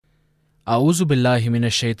A'udhu billahi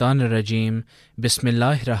minash shaitanir rajeem.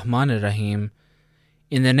 Bismillahir Rahmanir Rahim.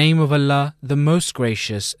 In the name of Allah, the most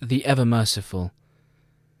gracious, the ever merciful.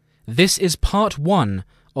 This is part 1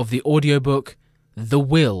 of the audiobook The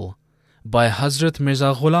Will by Hazrat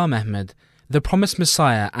Mirza Ghulam Ahmad, the Promised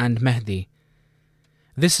Messiah and Mahdi.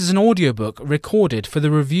 This is an audiobook recorded for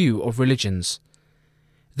the Review of Religions.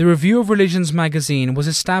 The Review of Religions magazine was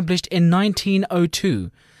established in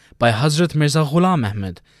 1902 by Hazrat Mirza Ghulam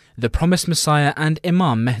Ahmad, the Promised Messiah and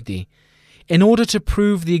Imam Mahdi, in order to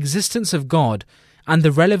prove the existence of God and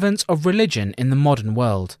the relevance of religion in the modern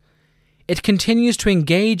world. It continues to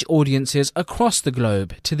engage audiences across the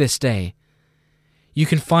globe to this day. You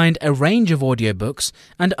can find a range of audiobooks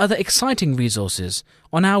and other exciting resources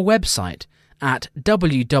on our website at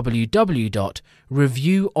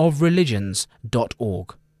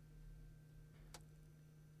www.reviewofreligions.org.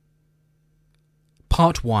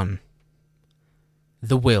 Part 1.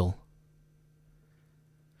 The Will.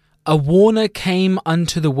 A warner came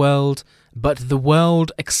unto the world, but the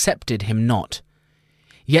world accepted him not.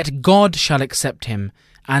 Yet God shall accept him,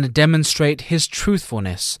 and demonstrate his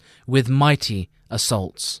truthfulness with mighty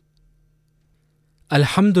assaults.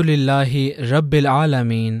 Alhamdulillahi Rabbil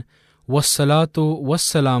Alameen, wassalatu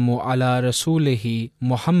wassalamu ala rasulihi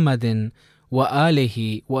Muhammadin wa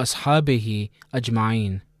alihi wa ashabihi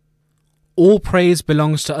ajma'een. All praise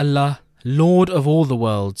belongs to Allah, Lord of all the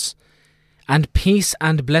worlds, and peace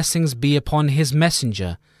and blessings be upon his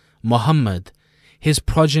messenger, Muhammad, his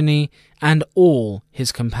progeny, and all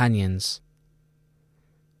his companions.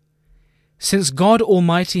 Since God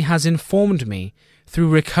Almighty has informed me through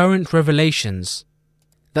recurrent revelations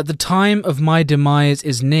that the time of my demise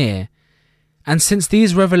is near, and since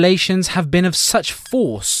these revelations have been of such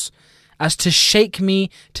force as to shake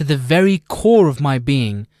me to the very core of my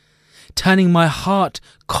being, turning my heart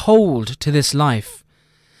cold to this life,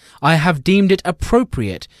 I have deemed it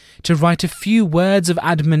appropriate to write a few words of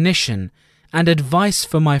admonition and advice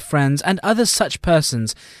for my friends and other such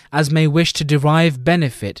persons as may wish to derive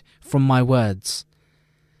benefit from my words.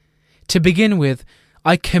 To begin with,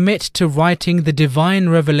 I commit to writing the divine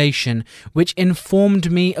revelation which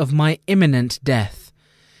informed me of my imminent death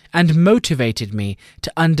and motivated me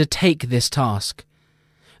to undertake this task.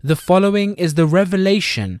 The following is the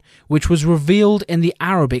revelation which was revealed in the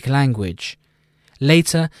Arabic language.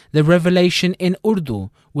 Later, the revelation in Urdu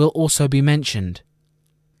will also be mentioned.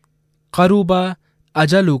 قرب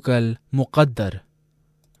أجلك المقدر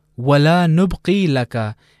ولا نبقي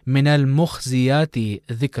لك من المخزيات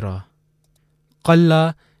ذكرى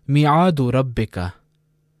قل ميعاد ربك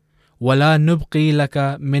ولا نبقي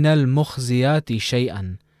لك من المخزيات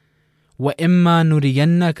شيئا وإما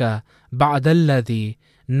نرينك بعد الذي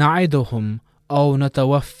نعدهم أو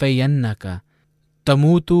نتوفينك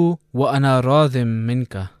تموت وأنا راض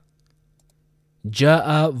منك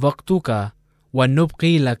جاء وقتك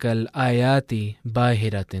ونبقي لك الآيات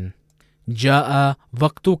باهرة جاء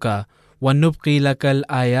وقتك ونبقي لك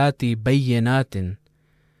الآيات بينات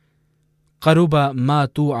قرب ما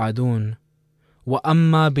توعدون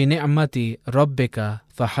وأما بنعمة ربك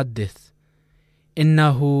فحدث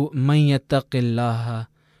إنه من يتق الله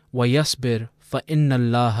ويصبر فإن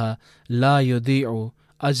الله لا يضيع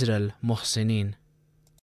أجر المحسنين.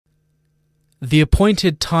 The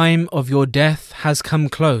appointed time of your death has come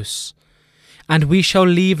close, and we shall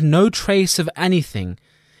leave no trace of anything,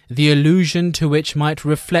 the allusion to which might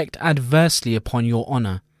reflect adversely upon your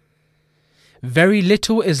honour. Very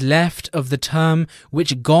little is left of the term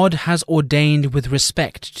which God has ordained with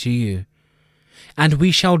respect to you, and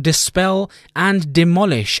we shall dispel and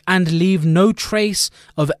demolish and leave no trace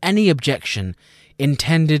of any objection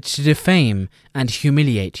intended to defame and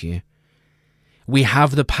humiliate you. We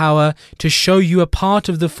have the power to show you a part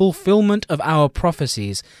of the fulfillment of our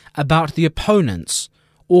prophecies about the opponents,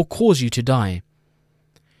 or cause you to die.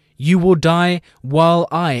 You will die while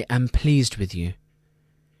I am pleased with you.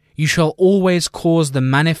 You shall always cause the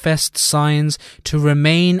manifest signs to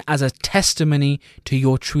remain as a testimony to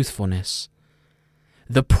your truthfulness.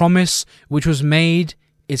 The promise which was made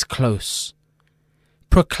is close.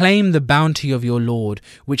 Proclaim the bounty of your Lord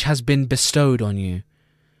which has been bestowed on you.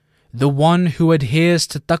 The one who adheres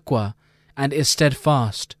to taqwa and is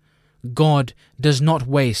steadfast, God does not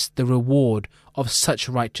waste the reward of such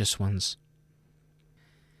righteous ones.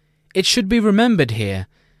 It should be remembered here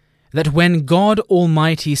that when God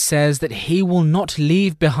Almighty says that He will not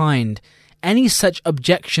leave behind any such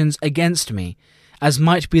objections against me as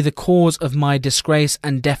might be the cause of my disgrace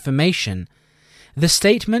and defamation, the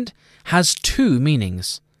statement has two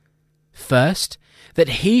meanings. First,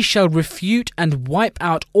 that He shall refute and wipe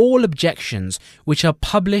out all objections which are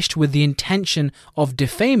published with the intention of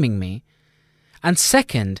defaming me, And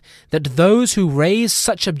second, that those who raise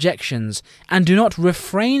such objections and do not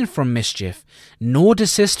refrain from mischief, nor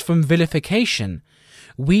desist from vilification,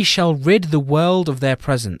 we shall rid the world of their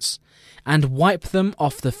presence, and wipe them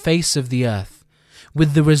off the face of the earth,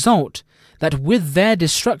 with the result that with their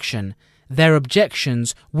destruction, their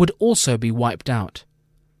objections would also be wiped out.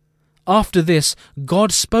 After this,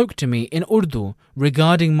 God spoke to me in Urdu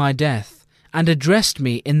regarding my death, and addressed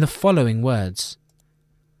me in the following words.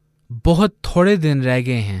 बहुत थोड़े दिन रह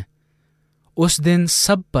गए हैं, उस दिन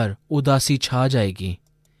सब पर उदासी छा जाएगी,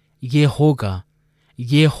 ये होगा,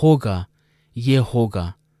 ये होगा, ये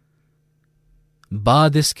होगा।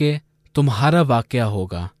 बाद इसके तुम्हारा वाक़या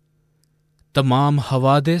होगा। तमाम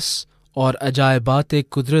हवादिस और अजायबात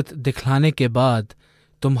कुदरत दिखलाने के बाद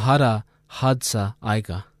तुम्हारा हादसा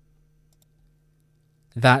आएगा।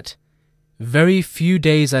 That very few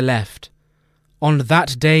days are left. On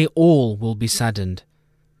that day all will be saddened.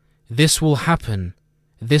 This will happen,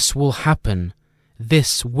 this will happen,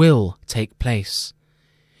 this will take place.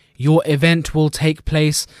 Your event will take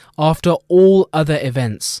place after all other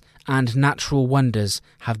events and natural wonders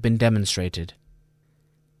have been demonstrated.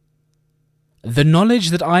 The knowledge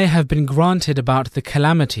that I have been granted about the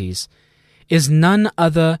calamities is none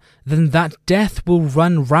other than that death will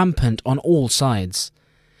run rampant on all sides,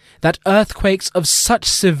 that earthquakes of such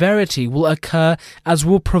severity will occur as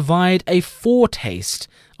will provide a foretaste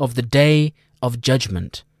of the day of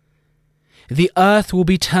judgment. The earth will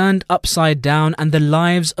be turned upside down and the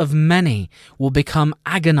lives of many will become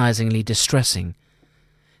agonizingly distressing.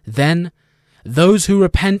 Then, those who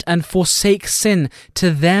repent and forsake sin,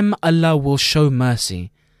 to them Allah will show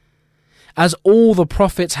mercy. As all the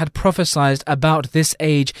prophets had prophesied about this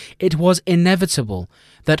age, it was inevitable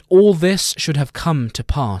that all this should have come to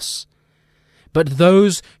pass. But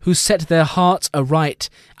those who set their hearts aright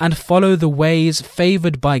and follow the ways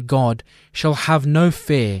favoured by God shall have no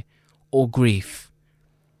fear or grief.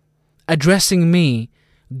 Addressing me,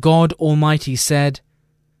 God Almighty said,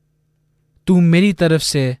 तू मेरी तरफ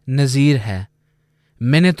से नज़ीर है,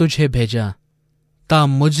 मैंने तुझे भेजा, ता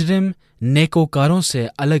मुजरिम नेकोकारों से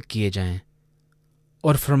अलग किए जाएं।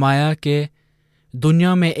 और फरमाया कि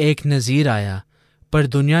दुनिया में एक नज़ीर आया, पर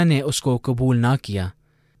दुनिया ने उसको कबूल ना किया,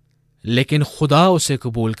 लेकिन खुदा उसे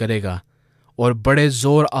कबूल करेगा और बड़े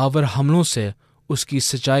ज़ोर आवर हमलों से उसकी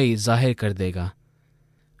सच्चाई जाहिर कर देगा।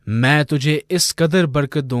 मैं तुझे इस कदर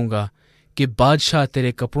बरकत दूंगा कि बादशाह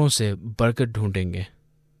तेरे कपड़ों से बरकत ढूंढेंगे।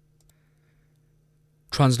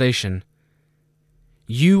 Translation: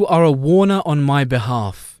 You are a warner on my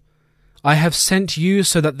behalf. I have sent you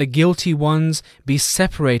so that the guilty ones be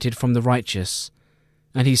separated from the righteous.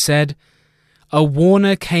 And he said, A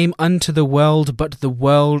warner came unto the world, but the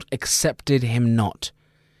world accepted him not.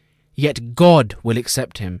 Yet God will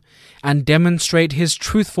accept him, and demonstrate his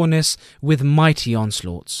truthfulness with mighty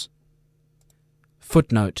onslaughts.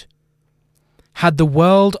 Footnote: Had the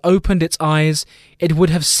world opened its eyes, it would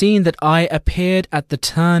have seen that I appeared at the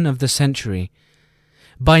turn of the century.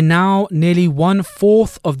 By now, nearly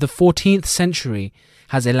 1/4 of the 14th century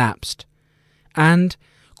has elapsed, and,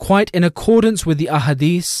 quite in accordance with the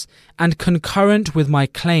ahadith and concurrent with my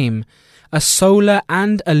claim, a solar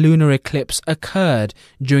and a lunar eclipse occurred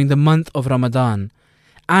during the month of Ramadan,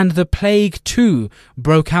 and the plague too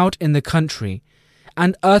broke out in the country,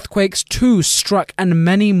 and earthquakes too struck, and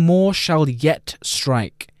many more shall yet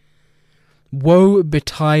strike. Woe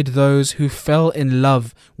betide those who fell in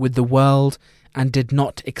love with the world and did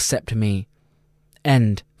not accept me.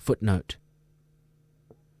 End footnote.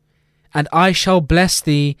 And I shall bless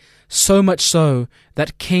thee, so much so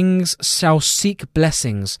that kings shall seek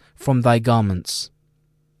blessings from thy garments.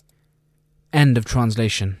 End of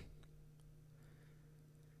translation.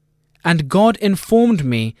 And God informed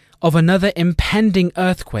me of another impending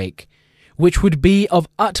earthquake, which would be of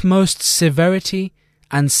utmost severity,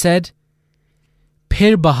 and said,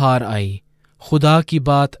 Phir bahar aayi, Khuda ki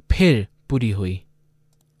baat phir puri hui.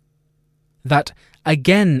 That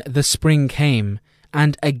again the spring came,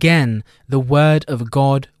 and again the word of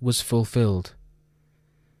God was fulfilled.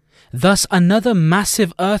 Thus another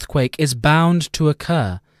massive earthquake is bound to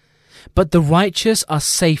occur, but the righteous are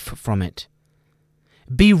safe from it.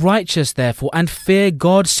 Be righteous, therefore, and fear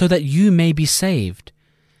God so that you may be saved.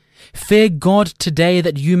 Fear God today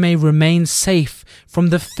that you may remain safe from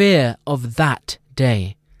the fear of that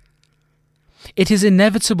day. It is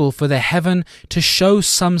inevitable for the heaven to show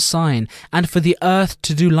some sign, and for the earth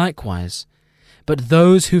to do likewise, but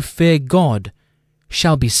those who fear God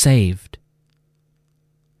shall be saved.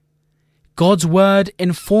 God's word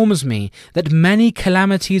informs me that many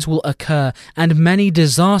calamities will occur and many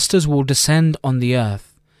disasters will descend on the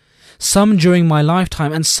earth. some during my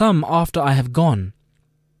lifetime and some after I have gone.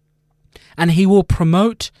 And He will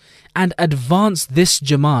promote and advance this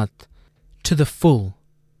Jamaat to the full.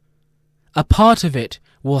 A part of it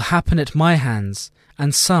will happen at my hands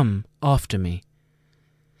and some after me.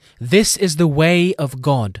 This is the way of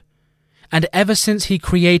God, and ever since He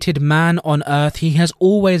created man on earth, He has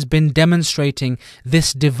always been demonstrating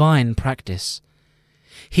this divine practice.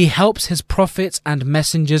 He helps His prophets and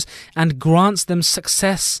messengers and grants them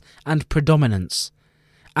success and predominance.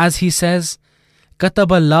 As He says, كَتَبَ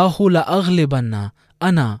اللَّهُ لَأَغْلِبَنَّ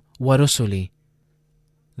أَنَا وَرُسُلِي,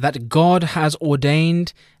 that God has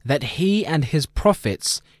ordained that He and His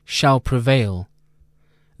prophets shall prevail.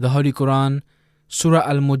 The Holy Quran, Surah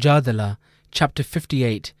Al-Mujadala, chapter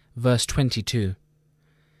 58, verse 22.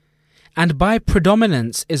 And by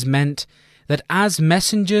predominance is meant that as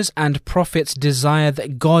messengers and prophets desire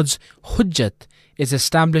that God's hujjat is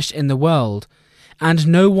established in the world, and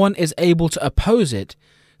no one is able to oppose it,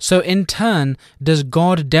 so in turn does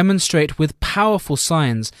God demonstrate with powerful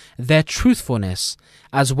signs their truthfulness,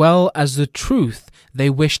 as well as the truth they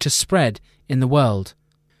wish to spread in the world.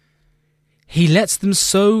 He lets them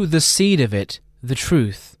sow the seed of it, the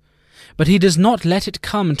truth, but He does not let it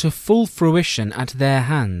come to full fruition at their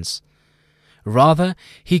hands. Rather,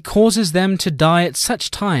 He causes them to die at such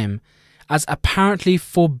time as apparently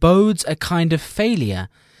forebodes a kind of failure,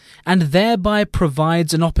 and thereby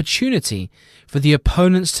provides an opportunity for the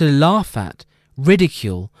opponents to laugh at,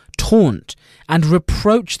 ridicule, taunt, and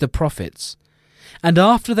reproach the prophets. And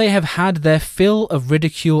after they have had their fill of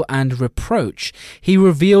ridicule and reproach, He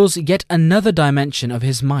reveals yet another dimension of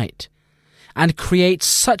His might, and creates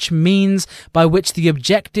such means by which the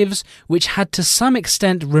objectives which had to some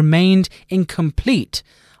extent remained incomplete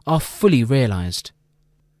are fully realized.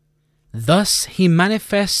 Thus He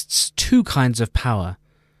manifests two kinds of power.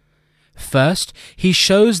 First, He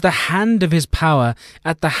shows the hand of His power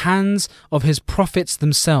at the hands of His prophets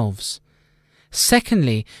themselves.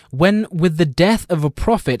 Secondly, when with the death of a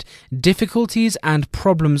prophet difficulties and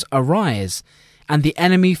problems arise, and the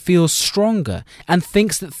enemy feels stronger and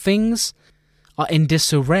thinks that things are in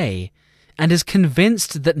disarray, and is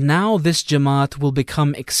convinced that now this Jamaat will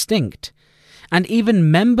become extinct, and even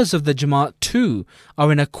members of the Jamaat too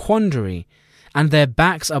are in a quandary, and their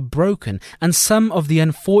backs are broken, and some of the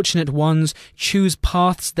unfortunate ones choose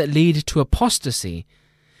paths that lead to apostasy,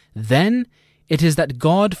 then it is that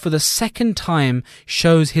God for the second time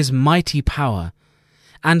shows His mighty power,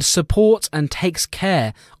 and supports and takes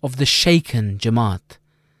care of the shaken Jamaat.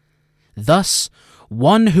 Thus,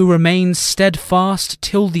 one who remains steadfast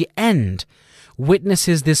till the end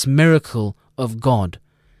witnesses this miracle of God.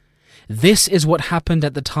 This is what happened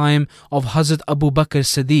at the time of Hazrat Abu Bakr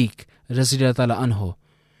Siddiq anhu,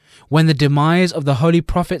 when the demise of the Holy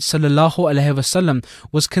Prophet ﷺ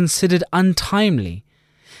was considered untimely,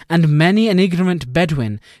 and many an ignorant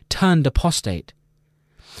Bedouin turned apostate.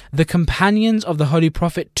 The companions of the Holy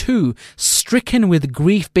Prophet too, stricken with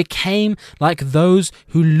grief, became like those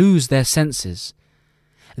who lose their senses.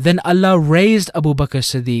 Then Allah raised Abu Bakr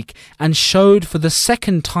Siddiq and showed for the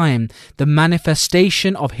second time the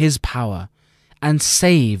manifestation of His power, and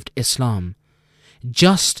saved Islam,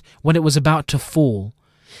 just when it was about to fall,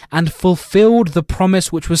 and fulfilled the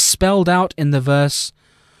promise which was spelled out in the verse,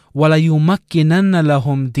 وَلَيُمَكِّنَنَّ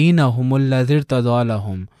لَهُمْ دِينَهُمُ الَّذِي ارْتَضَىٰ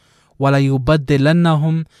لَهُمْ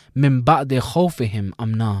وَلَيُبَدِّلَنَّهُمْ مِنْ بَعْدِ خَوْفِهِمْ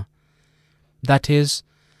أَمْنًا. That is,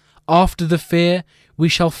 after the fear we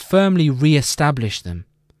shall firmly re-establish them.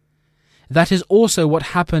 That is also what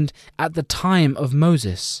happened at the time of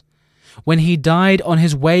Moses, when he died on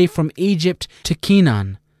his way from Egypt to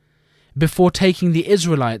Canaan, before taking the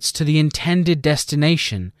Israelites to the intended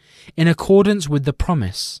destination in accordance with the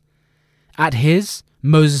promise. At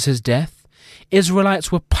Moses' death,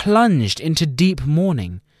 Israelites were plunged into deep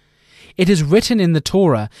mourning. It is written in the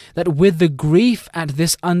Torah that with the grief at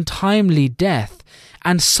this untimely death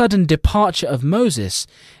and sudden departure of Moses,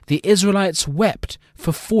 the Israelites wept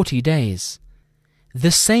for 40 days.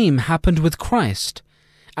 The same happened with Christ.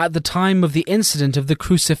 At the time of the incident of the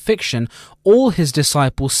crucifixion, all His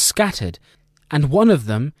disciples scattered, and one of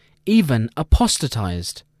them even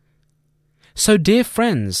apostatized. So, dear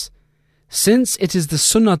friends, since it is the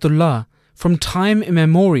Sunnatullah from time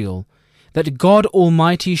immemorial that God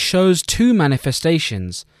Almighty shows two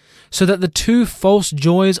manifestations, so that the two false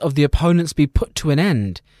joys of the opponents be put to an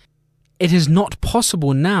end, it is not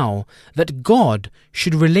possible now that God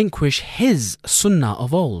should relinquish His Sunnah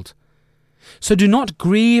of old. So do not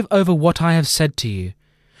grieve over what I have said to you,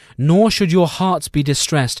 nor should your hearts be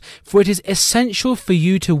distressed, for it is essential for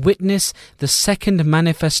you to witness the second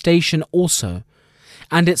manifestation also,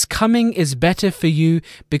 and its coming is better for you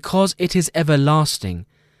because it is everlasting,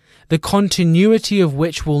 the continuity of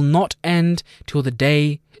which will not end till the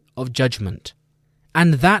day of judgment.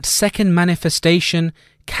 And that second manifestation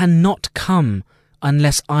cannot come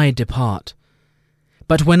unless I depart.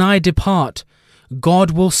 But when I depart,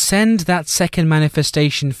 God will send that second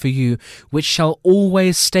manifestation for you, which shall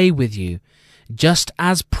always stay with you, just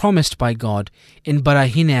as promised by God in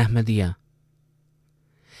Barahin Ahmadiyya.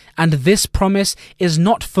 And this promise is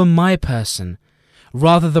not for my person,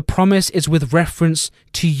 rather the promise is with reference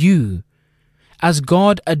to you. As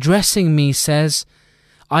God addressing me says,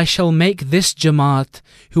 I shall make this Jamaat,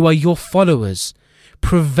 who are your followers,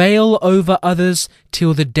 prevail over others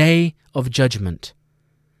till the day of judgment.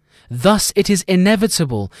 Thus it is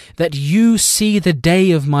inevitable that you see the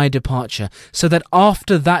day of my departure, so that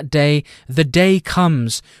after that day the day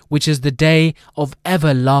comes, which is the day of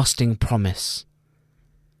everlasting promise.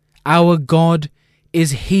 Our God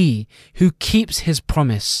is He who keeps His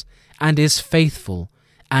promise, and is faithful,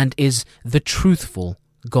 and is the truthful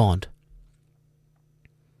God.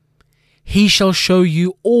 He shall show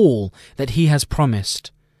you all that He has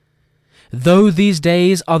promised. Though these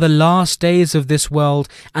days are the last days of this world,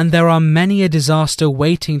 and there are many a disaster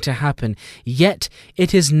waiting to happen, yet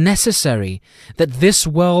it is necessary that this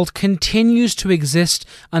world continues to exist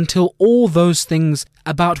until all those things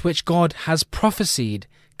about which God has prophesied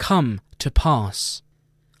come to pass.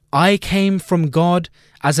 I came from God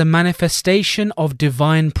as a manifestation of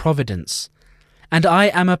divine providence, and I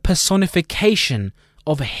am a personification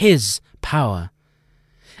of His power.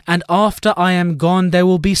 And after I am gone, there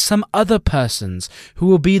will be some other persons who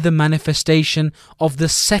will be the manifestation of the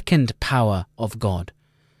second power of God.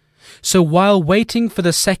 So while waiting for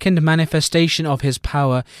the second manifestation of His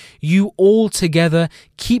power, you all together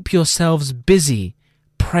keep yourselves busy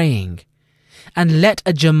praying, and let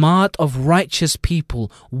a Jamaat of righteous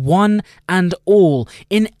people, one and all,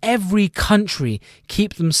 in every country,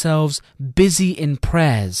 keep themselves busy in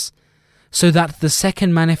prayers, so that the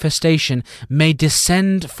second manifestation may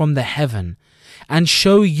descend from the heaven and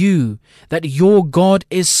show you that your God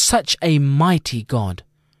is such a mighty God.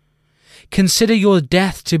 Consider your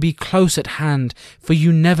death to be close at hand, for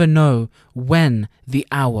you never know when the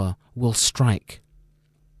hour will strike.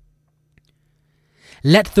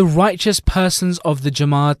 Let the righteous persons of the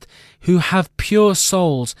Jamaat who have pure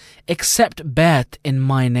souls accept Bai'at in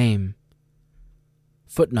my name.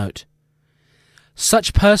 Footnote: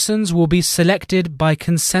 such persons will be selected by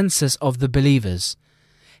consensus of the believers.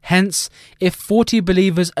 Hence, if 40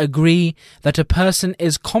 believers agree that a person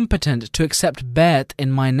is competent to accept Bai'at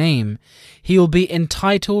in my name, he will be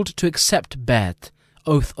entitled to accept Bai'at,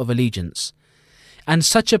 oath of allegiance. And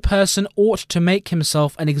such a person ought to make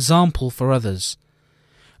himself an example for others.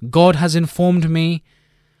 God has informed me,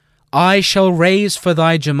 I shall raise for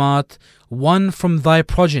thy Jamaat one from thy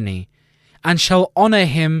progeny, and shall honor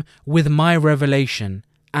him with my revelation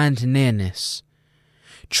and nearness.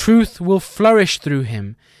 Truth will flourish through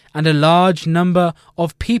him, and a large number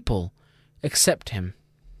of people accept him.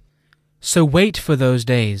 So wait for those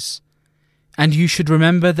days, and you should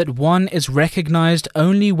remember that one is recognized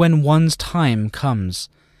only when one's time comes,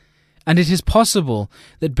 and it is possible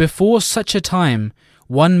that before such a time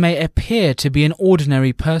one may appear to be an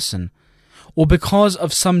ordinary person, or because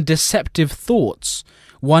of some deceptive thoughts,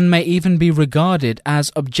 one may even be regarded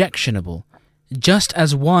as objectionable, just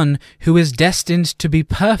as one who is destined to be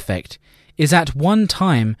perfect is at one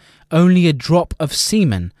time only a drop of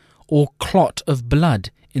semen or clot of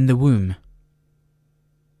blood in the womb.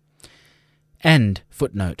 End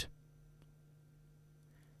footnote.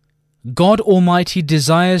 God Almighty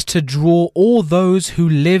desires to draw all those who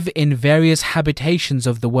live in various habitations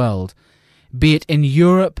of the world, be it in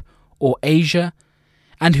Europe or Asia,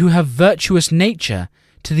 and who have virtuous nature,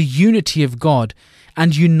 to the unity of God,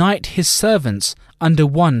 and unite His servants under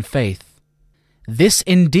one faith. This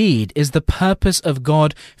indeed is the purpose of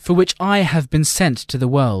God for which I have been sent to the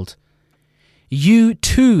world. You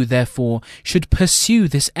too, therefore, should pursue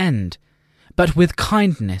this end, but with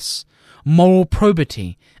kindness, moral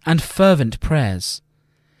probity, and fervent prayers,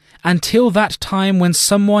 until that time when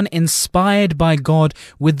someone inspired by God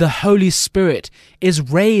with the Holy Spirit is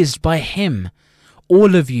raised by Him.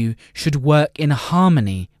 All of you should work in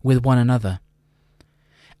harmony with one another.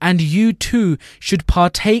 And you too should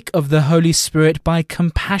partake of the Holy Spirit by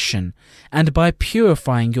compassion and by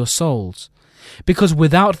purifying your souls, because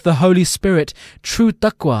without the Holy Spirit true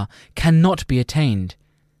taqwa cannot be attained.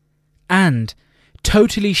 And,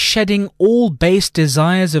 totally shedding all base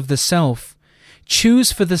desires of the self,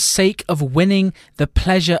 choose for the sake of winning the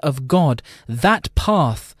pleasure of God that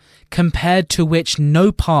path compared to which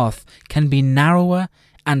no path can be narrower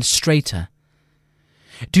and straighter.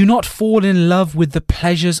 Do not fall in love with the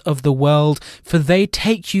pleasures of the world, for they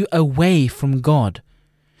take you away from God.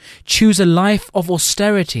 Choose a life of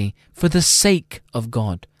austerity for the sake of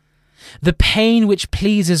God. The pain which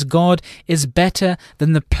pleases God is better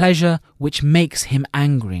than the pleasure which makes him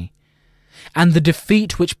angry. And the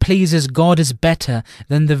defeat which pleases God is better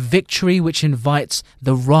than the victory which invites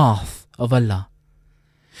the wrath of Allah.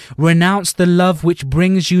 Renounce the love which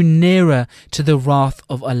brings you nearer to the wrath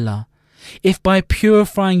of Allah. If by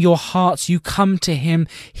purifying your hearts you come to him,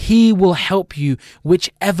 he will help you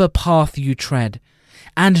whichever path you tread,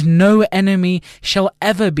 and no enemy shall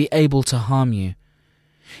ever be able to harm you.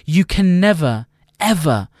 You can never,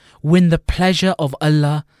 ever win the pleasure of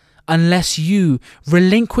Allah unless you,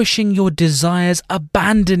 relinquishing your desires,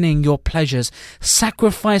 abandoning your pleasures,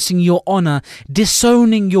 sacrificing your honor,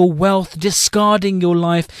 disowning your wealth, discarding your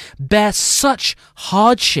life, bear such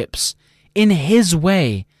hardships in his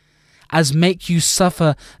way as make you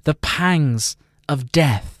suffer the pangs of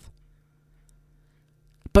death.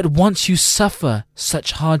 But once you suffer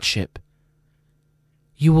such hardship,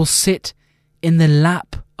 you will sit in the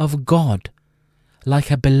lap of God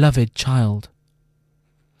like a beloved child,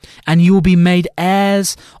 and you will be made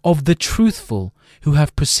heirs of the truthful who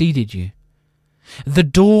have preceded you. The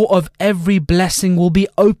door of every blessing will be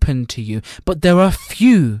open to you, but there are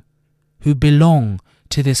few who belong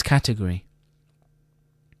to this category.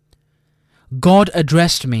 God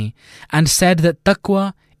addressed me and said that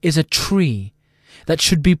taqwa is a tree that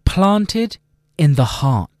should be planted in the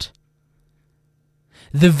heart.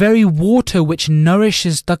 The very water which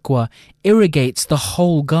nourishes taqwa irrigates the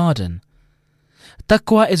whole garden.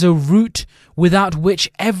 Taqwa is a root without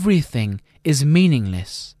which everything is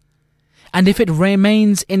meaningless, and if it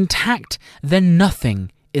remains intact, then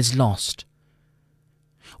nothing is lost.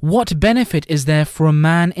 What benefit is there for a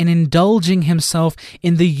man in indulging himself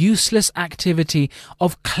in the useless activity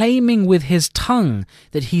of claiming with his tongue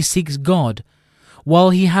that he seeks God, while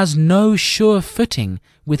he has no sure footing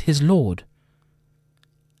with his Lord?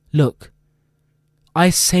 Look, I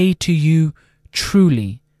say to you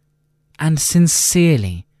truly and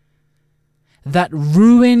sincerely, that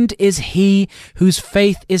ruined is he whose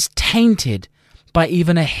faith is tainted by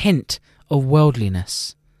even a hint of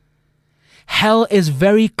worldliness. Hell is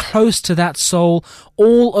very close to that soul,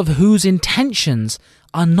 all of whose intentions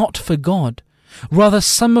are not for God. Rather,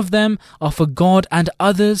 some of them are for God and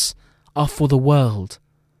others are for the world.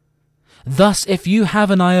 Thus, if you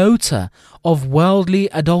have an iota of worldly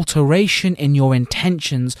adulteration in your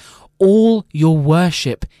intentions, all your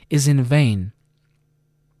worship is in vain.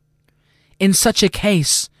 In such a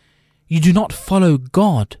case, you do not follow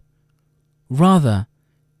God. Rather,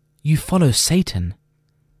 you follow Satan.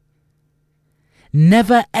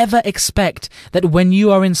 Never ever expect that when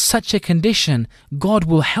you are in such a condition, God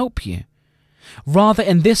will help you. Rather,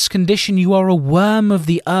 in this condition you are a worm of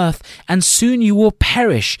the earth, and soon you will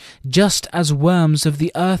perish just as worms of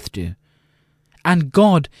the earth do. And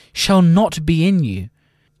God shall not be in you.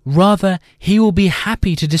 Rather, he will be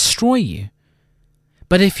happy to destroy you.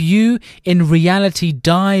 But if you in reality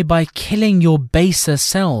die by killing your baser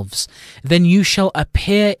selves, then you shall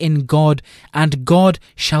appear in God, and God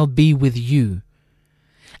shall be with you.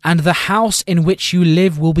 And the house in which you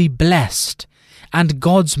live will be blessed, and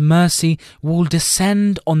God's mercy will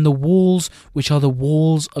descend on the walls which are the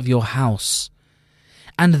walls of your house.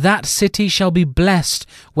 And that city shall be blessed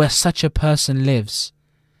where such a person lives.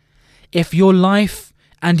 If your life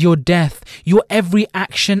and your death, your every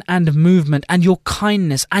action and movement, and your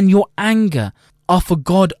kindness and your anger are for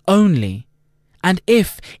God only, and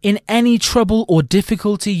if in any trouble or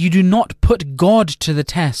difficulty you do not put God to the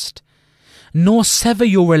test, nor sever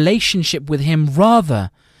your relationship with him,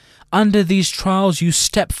 rather, under these trials you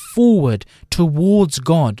step forward towards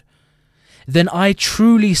God, then I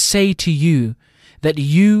truly say to you that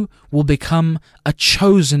you will become a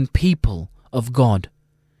chosen people of God.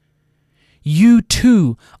 You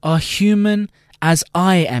too are human as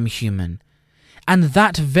I am human, and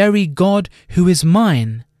that very God who is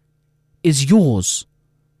mine is yours.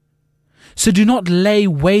 So do not lay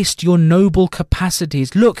waste your noble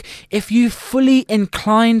capacities. Look, if you fully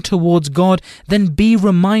incline towards God, then be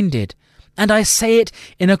reminded, and I say it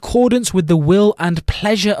in accordance with the will and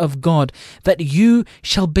pleasure of God, that you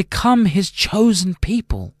shall become his chosen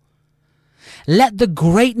people. Let the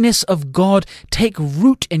greatness of God take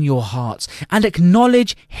root in your hearts, and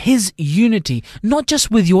acknowledge his unity, not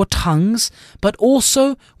just with your tongues, but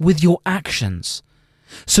also with your actions,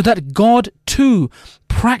 so that God too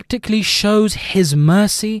practically shows his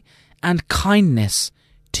mercy and kindness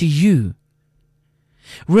to you.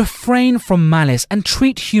 Refrain from malice and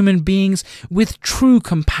treat human beings with true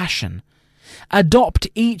compassion. Adopt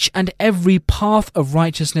each and every path of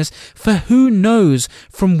righteousness, for who knows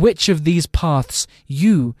from which of these paths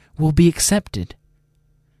you will be accepted.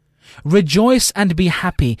 Rejoice and be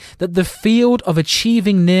happy that the field of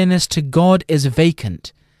achieving nearness to God is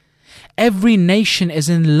vacant. Every nation is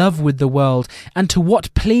in love with the world, and to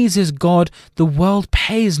what pleases God the world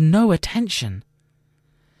pays no attention.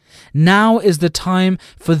 Now is the time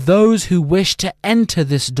for those who wish to enter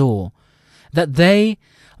this door, that they,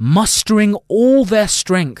 mustering all their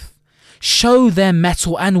strength, show their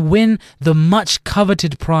mettle and win the much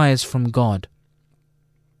coveted prize from God.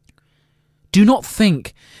 Do not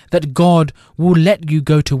think that God will let you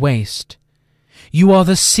go to waste. You are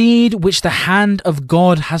the seed which the hand of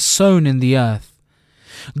God has sown in the earth.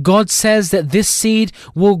 God says that this seed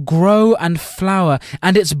will grow and flower,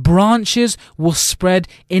 and its branches will spread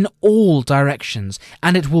in all directions,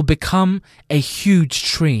 and it will become a huge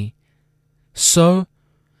tree. So,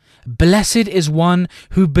 blessed is one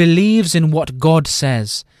who believes in what God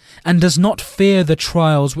says, and does not fear the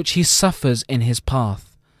trials which he suffers in his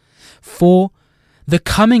path. For the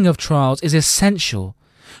coming of trials is essential,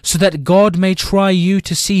 so that God may try you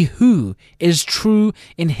to see who is true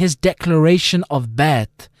in his declaration of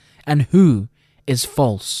Ba'ath and who is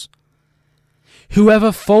false.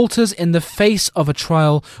 Whoever falters in the face of a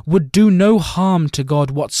trial would do no harm to God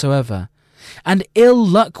whatsoever, and ill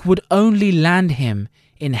luck would only land him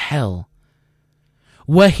in hell.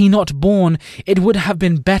 Were he not born, it would have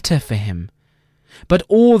been better for him. But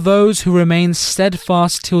all those who remain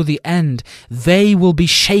steadfast till the end, they will be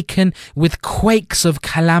shaken with quakes of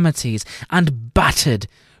calamities and battered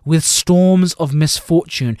with storms of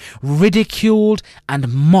misfortune, ridiculed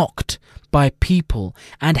and mocked by people,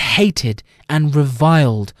 and hated and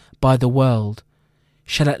reviled by the world,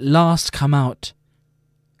 shall at last come out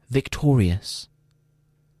victorious.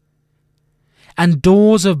 And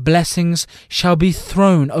doors of blessings shall be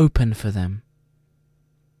thrown open for them.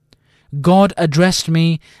 God addressed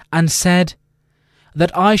me and said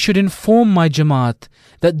that I should inform my Jamaat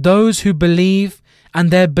that those who believe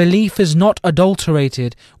and their belief is not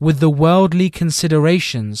adulterated with the worldly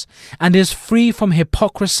considerations, and is free from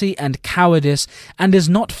hypocrisy and cowardice, and is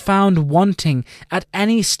not found wanting at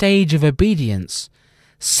any stage of obedience,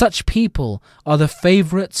 such people are the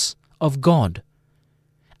favourites of God.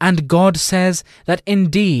 And God says that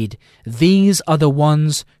indeed these are the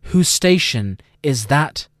ones whose station is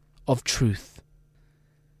that of truth.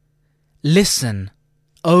 Listen,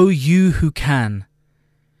 O you who can.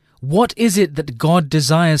 What is it that God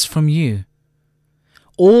desires from you?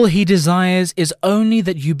 All he desires is only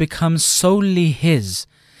that you become solely his,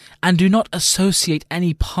 and do not associate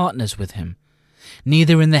any partners with him,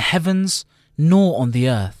 neither in the heavens nor on the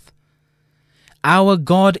earth. Our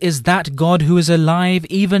God is that God who is alive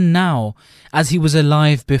even now as he was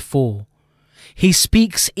alive before. He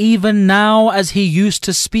speaks even now as he used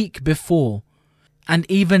to speak before, and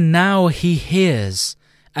even now he hears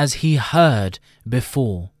as he heard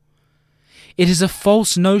before. It is a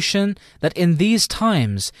false notion that in these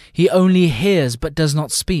times he only hears but does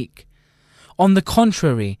not speak. On the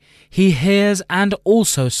contrary, he hears and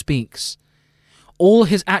also speaks. All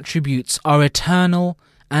his attributes are eternal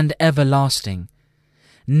and everlasting.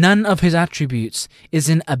 None of his attributes is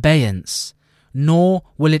in abeyance, nor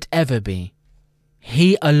will it ever be.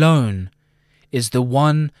 He alone is the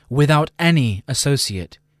one without any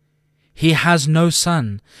associate. He has no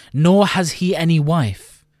son, nor has he any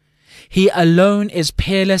wife. He alone is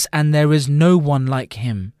peerless, and there is no one like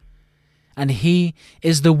him. And he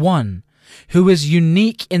is the one who is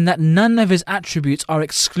unique in that none of his attributes are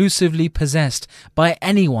exclusively possessed by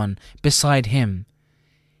anyone beside him.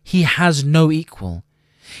 He has no equal.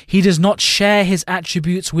 He does not share his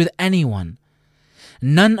attributes with anyone.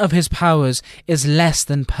 None of his powers is less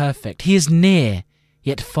than perfect. He is near,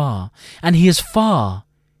 yet far, and he is far,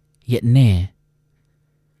 yet near.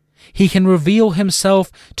 He can reveal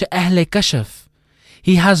himself to Ahle Kashf.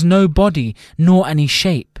 He has no body nor any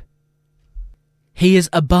shape. He is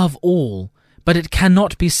above all, but it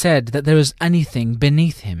cannot be said that there is anything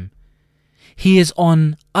beneath him. He is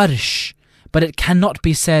on Arsh, but it cannot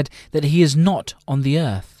be said that he is not on the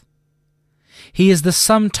earth. He is the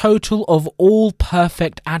sum total of all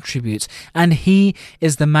perfect attributes, and he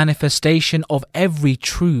is the manifestation of every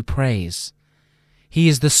true praise. He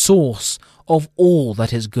is the source of all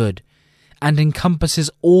that is good, and encompasses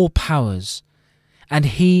all powers, and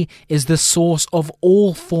he is the source of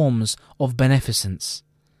all forms of beneficence.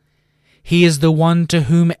 He is the one to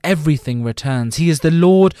whom everything returns. He is the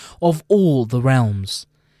Lord of all the realms.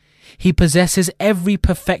 He possesses every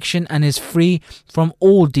perfection and is free from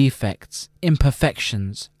all defects,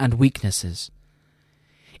 imperfections, and weaknesses.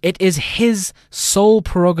 It is His sole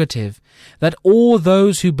prerogative that all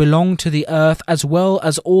those who belong to the earth as well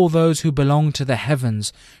as all those who belong to the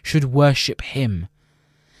heavens should worship Him.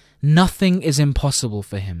 Nothing is impossible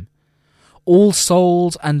for Him. All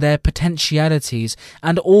souls and their potentialities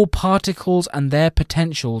and all particles and their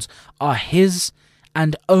potentials are His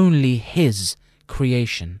and only His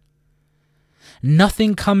creation.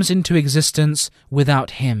 Nothing comes into existence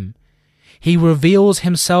without Him. He reveals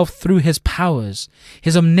Himself through His powers,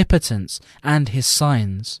 His omnipotence, and His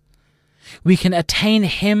signs. We can attain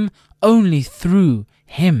Him only through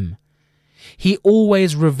Him. He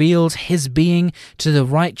always reveals His being to the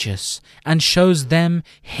righteous and shows them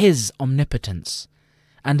His omnipotence.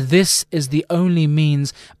 And this is the only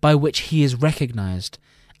means by which He is recognized,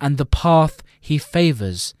 and the path He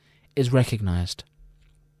favors is recognized.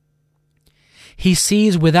 He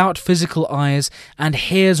sees without physical eyes, and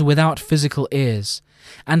hears without physical ears,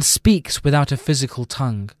 and speaks without a physical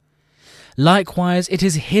tongue. Likewise, it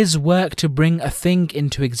is His work to bring a thing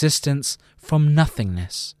into existence from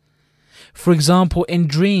nothingness. For example, in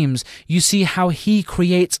dreams, you see how He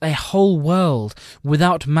creates a whole world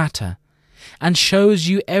without matter, and shows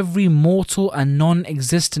you every mortal and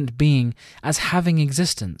non-existent being as having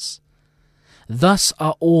existence. Thus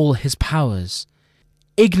are all His powers.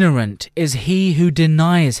 Ignorant is he who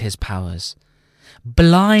denies His powers.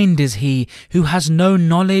 Blind is he who has no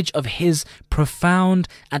knowledge of His profound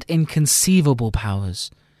and inconceivable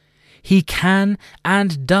powers. He can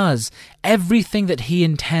and does everything that He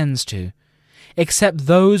intends to, except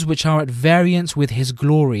those which are at variance with His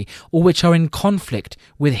glory or which are in conflict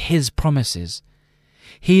with His promises.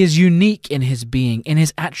 He is unique in His being, in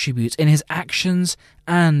His attributes, in His actions,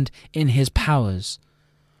 and in His powers.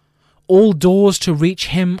 All doors to reach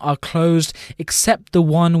Him are closed except the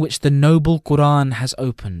one which the noble Quran has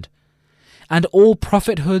opened. And all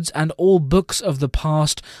prophethoods and all books of the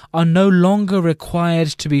past are no longer required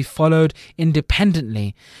to be followed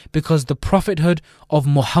independently, because the prophethood of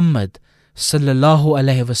Muhammad sallallahu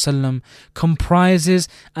alaihi wasallam comprises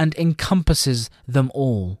and encompasses them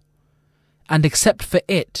all. And except for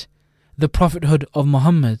it, the prophethood of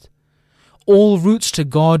Muhammad, all routes to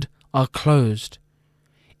God are closed.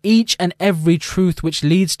 Each and every truth which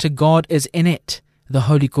leads to God is in it, the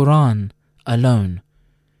Holy Quran, alone.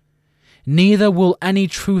 Neither will any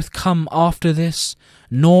truth come after this,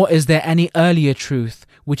 nor is there any earlier truth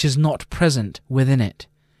which is not present within it.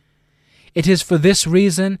 It is for this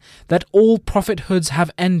reason that all prophethoods have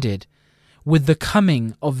ended with the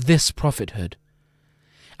coming of this prophethood.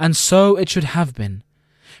 And so it should have been,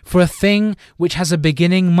 for a thing which has a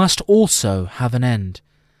beginning must also have an end.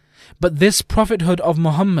 But this prophethood of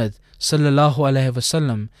Muhammad sallallahu alaihi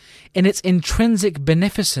wasallam, in its intrinsic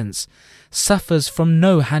beneficence, suffers from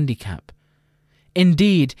no handicap.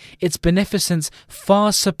 Indeed, its beneficence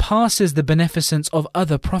far surpasses the beneficence of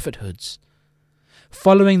other prophethoods.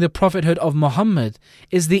 Following the prophethood of Muhammad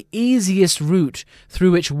is the easiest route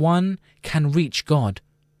through which one can reach God.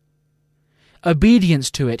 Obedience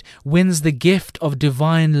to it wins the gift of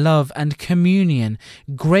divine love and communion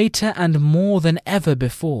greater and more than ever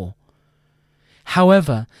before.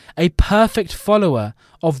 However, a perfect follower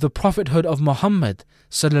of the prophethood of Muhammad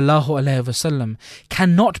sallallahu alaihi wasallam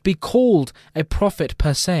cannot be called a prophet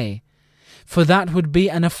per se, for that would be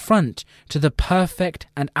an affront to the perfect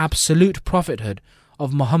and absolute prophethood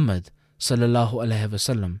of Muhammad sallallahu alaihi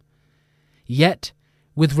wasallam. Yet,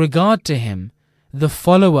 with regard to him, the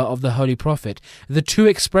follower of the Holy Prophet, the two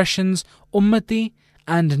expressions Ummati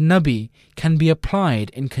and Nabi can be applied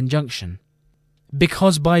in conjunction,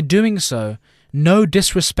 because by doing so, no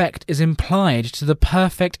disrespect is implied to the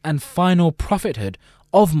perfect and final prophethood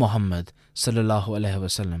of Muhammad sallallahu alaihi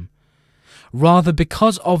wasallam. Rather,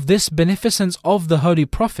 because of this beneficence of the Holy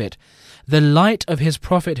Prophet, the light of his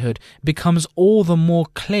prophethood becomes all the more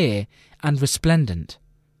clear and resplendent.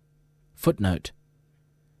 Footnote.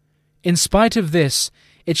 In spite of this,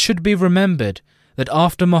 it should be remembered that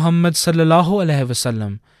after Muhammad sallallahu alaihi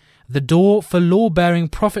wasallam, the door for law-bearing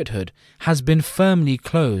prophethood has been firmly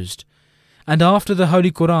closed, and after the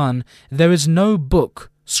Holy Quran, there is no book,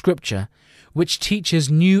 scripture, which teaches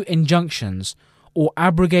new injunctions or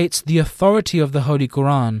abrogates the authority of the Holy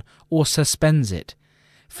Quran or suspends it,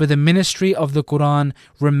 for the ministry of the Quran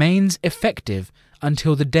remains effective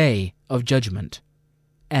until the day of judgment.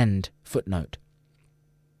 End footnote.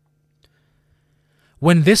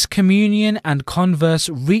 When this communion and converse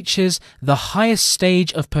reaches the highest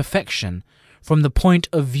stage of perfection from the point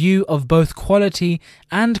of view of both quality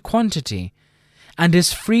and quantity, and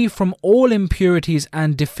is free from all impurities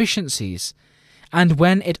and deficiencies, and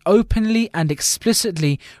when it openly and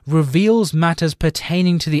explicitly reveals matters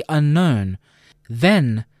pertaining to the unknown,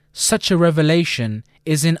 then such a revelation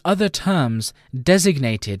is in other terms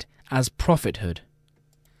designated as prophethood.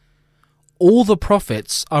 All the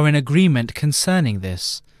prophets are in agreement concerning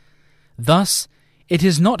this. Thus, it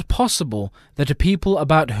is not possible that a people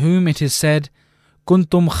about whom it is said,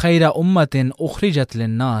 "Kuntum khayra ummatin ukhrijat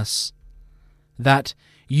lin-nas," that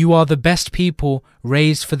you are the best people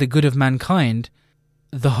raised for the good of mankind,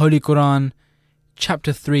 the Holy Quran,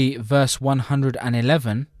 chapter 3, verse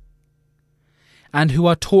 111, and who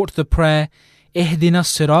are taught the prayer, "Ihdina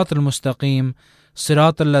as-sirat al-mustaqim,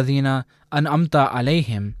 sirat al-ladhina an'amta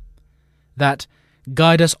alayhim," that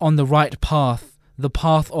guide us on the right path, the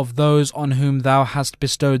path of those on whom thou hast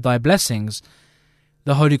bestowed thy blessings,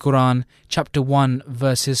 the Holy Quran, chapter 1,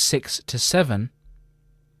 verses 6 to 7,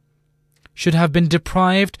 should have been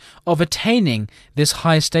deprived of attaining this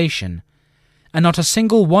high station, and not a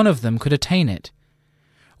single one of them could attain it.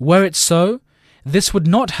 Were it so, this would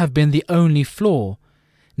not have been the only flaw,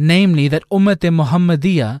 namely that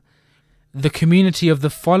Ummat-e-Muhammadiyah, the community of the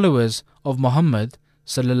followers of Muhammad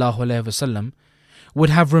sallallahu alaihi wasallam, would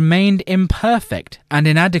have remained imperfect and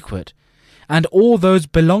inadequate, and all those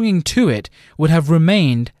belonging to it would have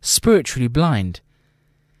remained spiritually blind.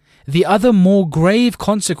 The other more grave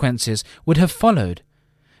consequences would have followed.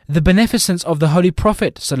 The beneficence of the Holy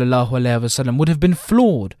Prophet sallallahu alaihi wasallam would have been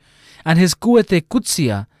flawed, and his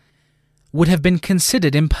Quwwat-e-Qudsiyah would have been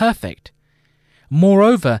considered imperfect.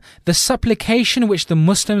 Moreover, the supplication which the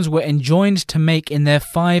Muslims were enjoined to make in their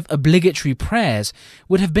 5 obligatory prayers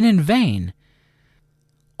would have been in vain.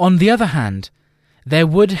 On the other hand, there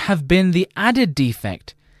would have been the added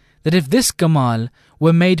defect that if this Gamal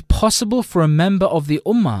were made possible for a member of the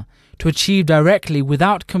Ummah to achieve directly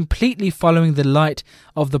without completely following the light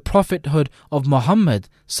of the prophethood of Muhammad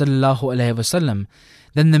sallallahu alaihi wasallam,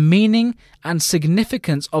 then the meaning and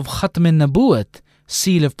significance of Khatm an-Nabuwat,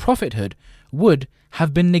 seal of prophethood, would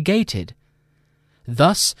have been negated.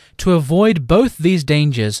 Thus, to avoid both these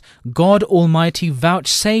dangers, God Almighty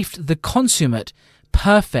vouchsafed the consummate,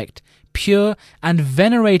 perfect, pure and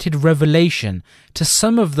venerated revelation to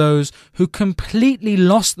some of those who completely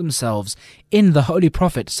lost themselves in the Holy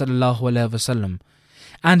Prophet ﷺ,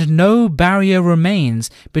 and no barrier remains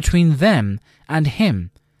between them and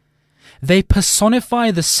him. They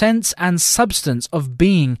personify the sense and substance of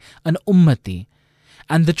being an ummati,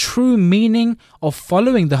 and the true meaning of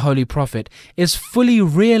following the Holy Prophet is fully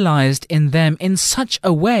realized in them in such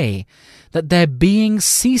a way that their being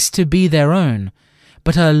cease to be their own,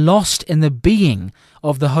 but are lost in the being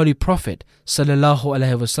of the Holy Prophet sallallahu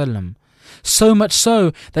alaihi wasallam. So much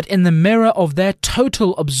so that in the mirror of their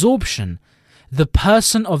total absorption, the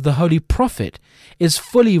person of the Holy Prophet is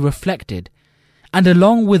fully reflected, and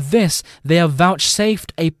along with this they are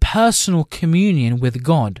vouchsafed a personal communion with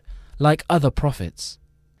God, like other prophets.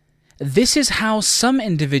 This is how some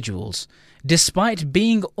individuals, despite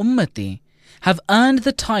being ummati, have earned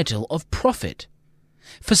the title of prophet.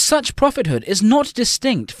 For such prophethood is not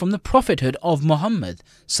distinct from the prophethood of Muhammad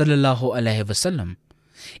sallallahu alaihi wasallam.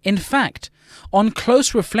 In fact, on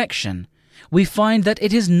close reflection, we find that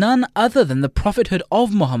it is none other than the prophethood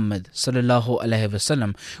of Muhammad sallallahu alaihi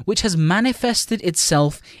wasallam which has manifested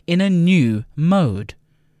itself in a new mode.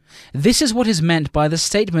 This is what is meant by the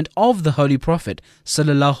statement of the Holy Prophet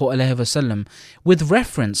sallallahu alaihi wasallam with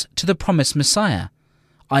reference to the promised Messiah,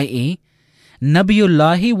 i.e.,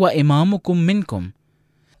 Nabiyullahi wa imamukum minkum.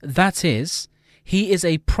 That is, he is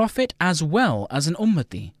a prophet as well as an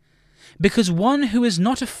ummati, because one who is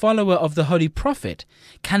not a follower of the Holy Prophet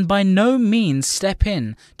can by no means step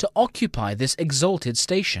in to occupy this exalted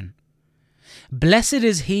station. Blessed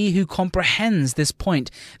is he who comprehends this point,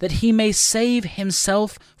 that he may save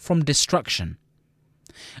himself from destruction.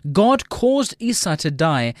 God caused Isa to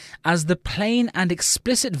die as the plain and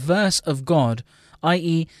explicit verse of God,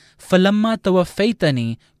 i.e., فَلَمَّا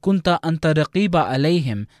تَوَفَّيْتَنِي كُنْتَ أَنْتَ رَقِيبَ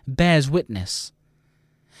عَلَيْهِمْ, bears witness.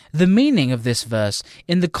 The meaning of this verse,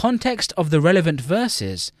 in the context of the relevant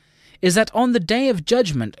verses, is that on the Day of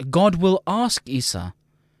Judgment, God will ask Isa,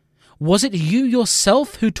 "Was it you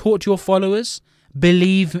yourself who taught your followers,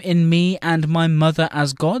 believe in me and my mother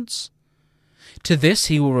as gods?" To this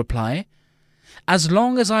he will reply, "As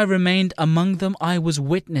long as I remained among them, I was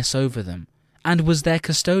witness over them, and was their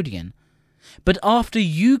custodian. But after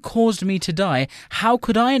you caused me to die, how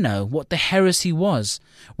could I know what the heresy was,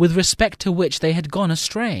 with respect to which they had gone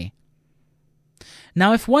astray?"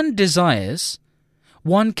 Now if one desires,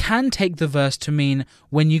 one can take the verse to mean,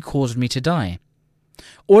 "when you caused me to die."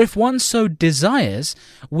 Or if one so desires,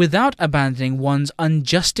 without abandoning one's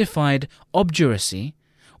unjustified obduracy,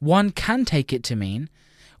 one can take it to mean,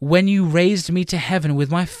 when you raised me to heaven with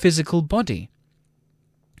my physical body.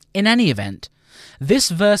 In any event, this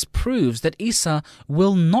verse proves that Isa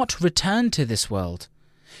will not return to this world.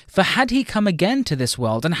 For had he come again to this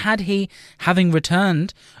world, and had he, having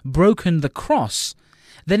returned, broken the cross,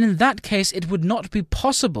 then in that case it would not be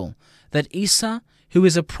possible that Isa, who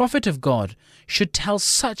is a prophet of God, should tell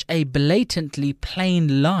such a blatantly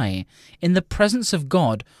plain lie in the presence of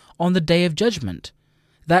God on the day of judgment,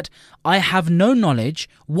 that I have no knowledge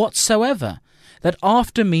whatsoever, that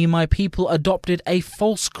after me my people adopted a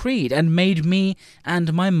false creed and made me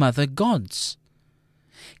and my mother gods.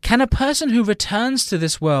 Can a person who returns to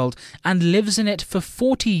this world and lives in it for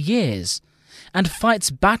 40 years and fights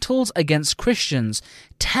battles against Christians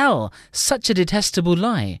tell such a detestable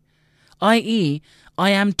lie, i.e., I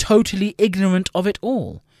am totally ignorant of it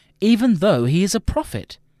all, even though he is a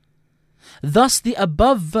prophet? Thus the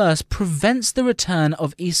above verse prevents the return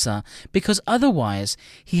of Isa, because otherwise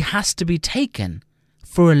he has to be taken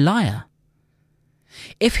for a liar.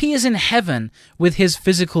 If he is in heaven with his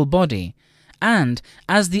physical body, and,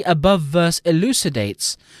 as the above verse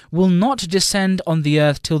elucidates, will not descend on the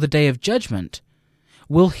earth till the day of judgment,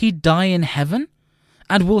 will he die in heaven?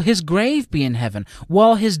 And will his grave be in heaven,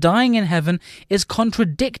 while his dying in heaven is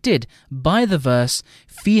contradicted by the verse,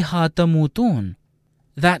 فِيهَا تَمُوتُونَ,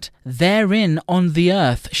 that therein on the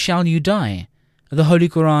earth shall you die? The Holy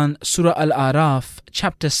Quran, Surah Al-A'raf,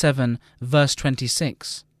 chapter 7, verse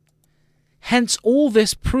 26. Hence all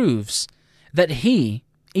this proves that he,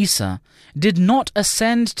 Isa, did not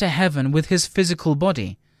ascend to heaven with his physical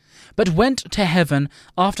body, but went to heaven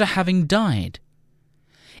after having died.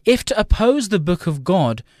 If to oppose the Book of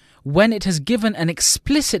God when it has given an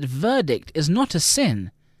explicit verdict is not a sin,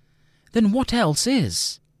 then what else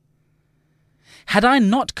is? Had I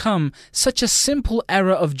not come, such a simple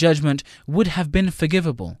error of judgment would have been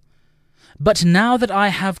forgivable. But now that I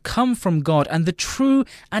have come from God and the true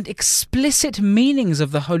and explicit meanings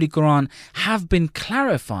of the Holy Quran have been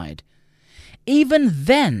clarified, even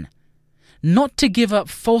then, not to give up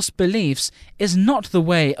false beliefs is not the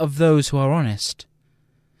way of those who are honest.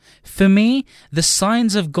 For me, the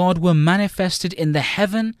signs of God were manifested in the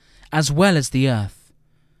heaven as well as the earth.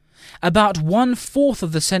 About 1/4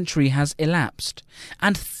 of the century has elapsed,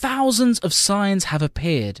 and thousands of signs have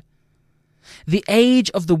appeared. The age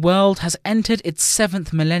of the world has entered its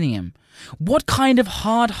 7th millennium. What kind of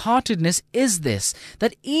hard-heartedness is this,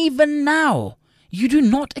 that even now you do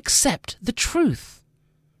not accept the truth?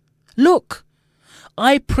 Look,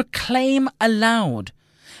 I proclaim aloud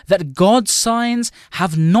that God's signs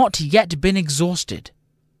have not yet been exhausted.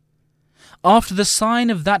 After the sign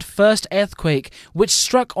of that first earthquake, which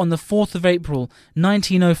struck on the 4th of April,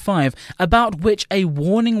 1905, about which a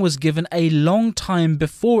warning was given a long time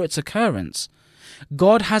before its occurrence,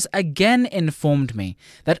 God has again informed me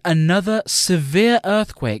that another severe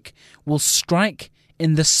earthquake will strike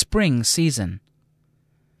in the spring season.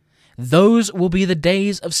 Those will be the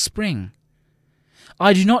days of spring.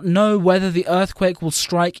 I do not know whether the earthquake will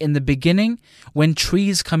strike in the beginning, when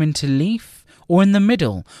trees come into leaf, or in the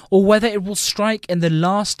middle, or whether it will strike in the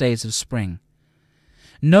last days of spring.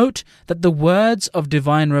 Note that the words of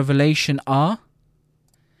divine revelation are,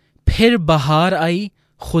 "Phir bahar aayi,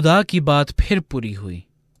 Khuda ki baat phir puri hui,"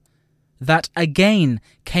 that again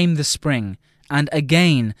came the spring, and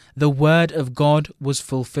again the word of God was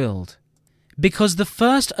fulfilled. Because the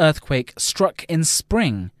first earthquake struck in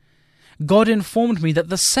spring, God informed me that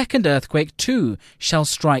the second earthquake too shall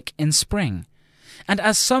strike in spring. And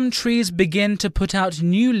as some trees begin to put out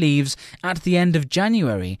new leaves at the end of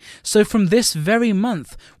January, so from this very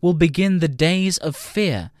month will begin the days of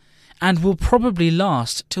fear, and will probably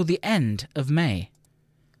last till the end of May.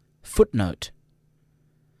 Footnote: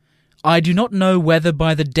 I do not know whether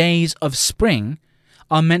by the days of spring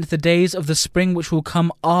are meant the days of the spring which will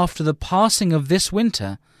come after the passing of this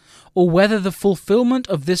winter, or whether the fulfillment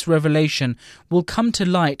of this revelation will come to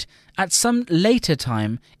light at some later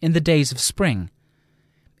time in the days of spring.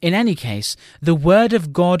 In any case, the word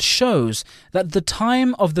of God shows that the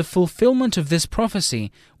time of the fulfillment of this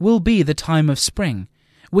prophecy will be the time of spring,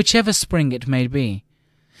 whichever spring it may be.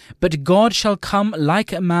 But God shall come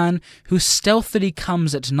like a man who stealthily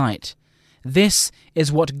comes at night. This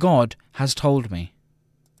is what God has told me.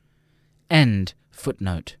 End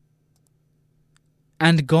footnote.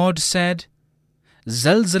 And God said,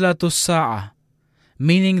 Zalzalatu Sa'ah,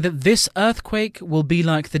 meaning that this earthquake will be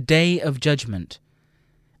like the day of judgment.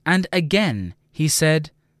 And again he said,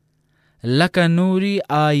 Laka nuri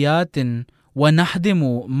ayatin wa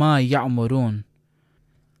nahdimu ma ya'murun.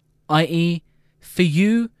 i.e., for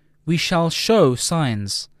you we shall show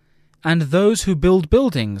signs, and those who build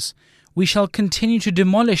buildings, we shall continue to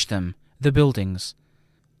demolish them, the buildings.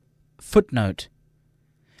 Footnote: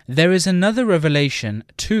 there is another revelation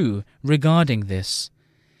too regarding this.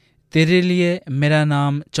 Tere liye mera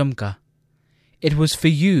naam chamka. It was for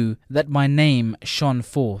you that my name shone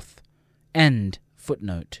forth. End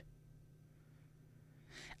footnote.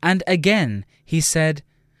 And again he said,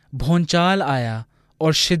 Bhonchal aya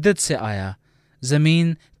aur shiddat se aya,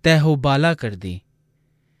 zameen teho bala kar di.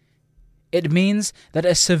 It means that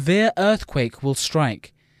a severe earthquake will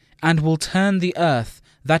strike and will turn the earth,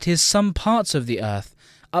 that is, some parts of the earth,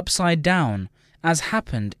 upside down, as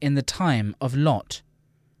happened in the time of Lot.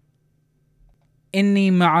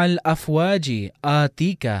 Inni ma'al afwaji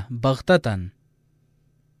atika baghtatan.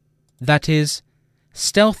 That is,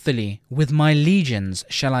 stealthily with my legions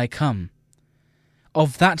shall I come.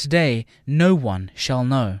 Of that day no one shall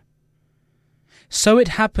know. So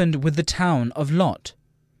it happened with the town of Lot.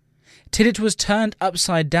 Till it was turned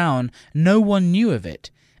upside down, no one knew of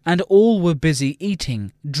it, and all were busy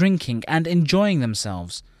eating, drinking, and enjoying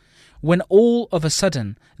themselves, when all of a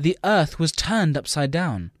sudden the earth was turned upside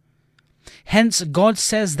down. Hence God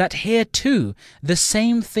says that here too the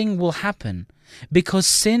same thing will happen, because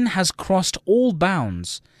sin has crossed all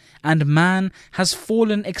bounds, and man has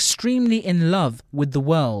fallen extremely in love with the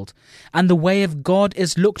world, and the way of God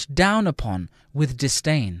is looked down upon with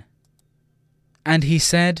disdain. And he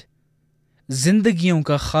said, Zindagiyon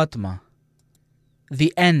ka khatma,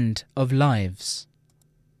 the end of lives.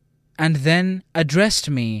 And then addressed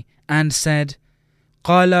me and said,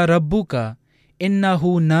 Qala rabbuka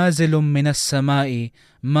innahu nazilum minas samai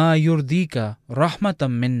ma yurdika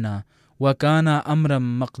rahmatam minna wa kana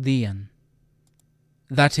amram maqdiyan.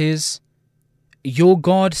 That is, your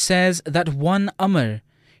God says that one Amr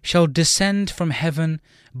shall descend from heaven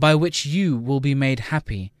by which you will be made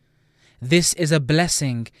happy. This is a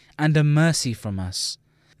blessing and a mercy from us.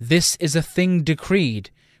 This is a thing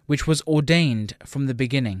decreed which was ordained from the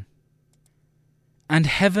beginning. And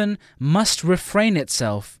heaven must refrain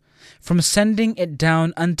itself from sending it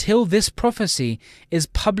down until this prophecy is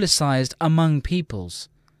publicized among peoples.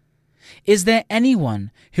 Is there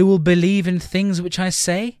anyone who will believe in things which I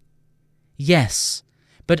say? Yes,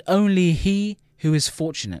 but only he who is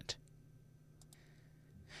fortunate.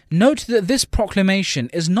 Note that this proclamation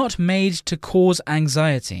is not made to cause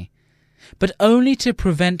anxiety, but only to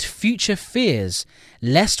prevent future fears,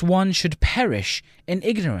 lest one should perish in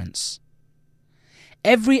ignorance.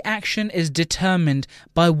 Every action is determined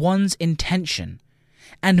by one's intention,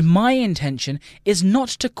 and my intention is not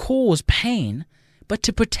to cause pain, but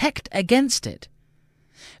to protect against it.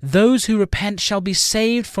 Those who repent shall be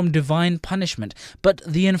saved from divine punishment, but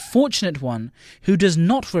the unfortunate one who does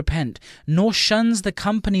not repent, nor shuns the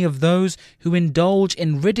company of those who indulge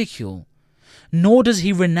in ridicule, nor does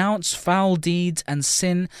he renounce foul deeds and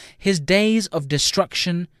sin, his days of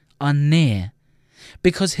destruction are near,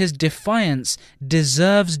 because his defiance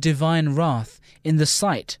deserves divine wrath in the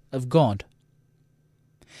sight of God.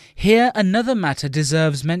 Here another matter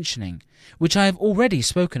deserves mentioning, which I have already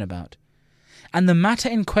spoken about. And the matter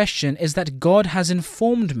in question is that God has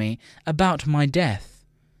informed me about my death.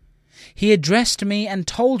 He addressed me and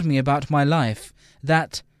told me about my life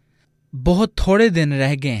that "Bahut thode din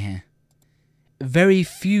reh gaye hain," very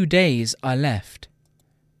few days are left,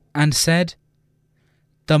 and said,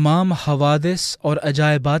 "Tamam hawadis aur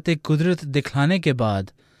ajaibat-e kudrat dikhane ke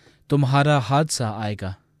baad tumhara hadsa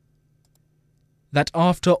aayega." That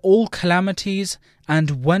after all calamities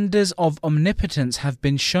and wonders of omnipotence have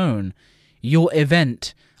been shown, your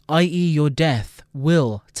event, i.e. your death,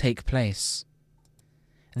 will take place.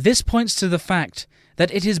 This points to the fact that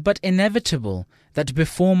it is but inevitable that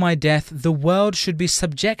before my death the world should be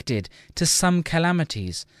subjected to some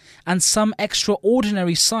calamities, and some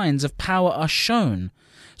extraordinary signs of power are shown,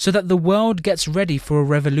 so that the world gets ready for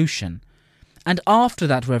a revolution, and after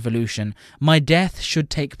that revolution my death should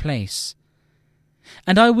take place.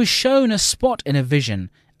 And I was shown a spot in a vision,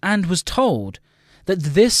 and was told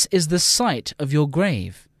that this is the site of your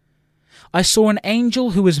grave. I saw an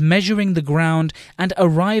angel who was measuring the ground and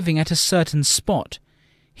arriving at a certain spot.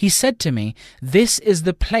 He said to me, "This is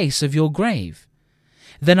the place of your grave."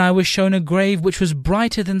 Then I was shown a grave which was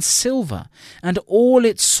brighter than silver, and all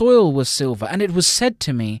its soil was silver, and it was said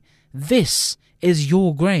to me, "This is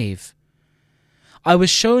your grave." I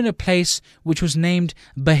was shown a place which was named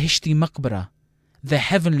Bahishti Maqbara, the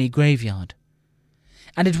heavenly graveyard.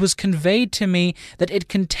 And it was conveyed to me that it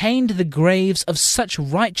contained the graves of such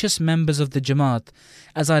righteous members of the Jamaat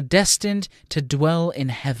as are destined to dwell in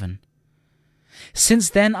heaven. Since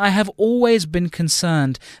then I have always been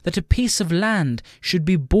concerned that a piece of land should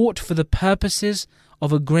be bought for the purposes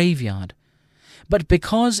of a graveyard. But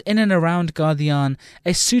because in and around Qadian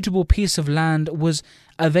a suitable piece of land was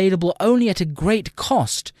available only at a great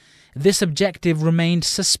cost, this objective remained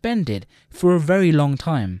suspended for a very long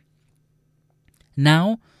time.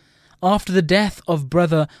 Now, after the death of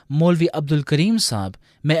brother Maulvi Abdul Karim Sahib,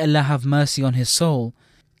 may Allah have mercy on his soul,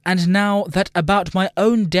 and now that about my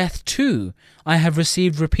own death too I have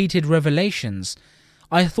received repeated revelations,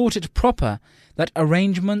 I thought it proper that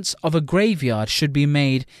arrangements of a graveyard should be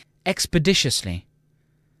made expeditiously.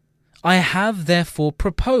 I have therefore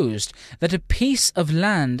proposed that a piece of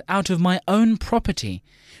land out of my own property,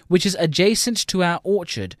 which is adjacent to our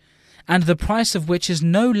orchard, and the price of which is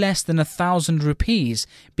no less than 1,000 rupees,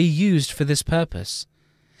 be used for this purpose.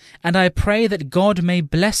 And I pray that God may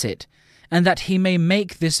bless it, and that He may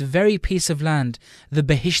make this very piece of land the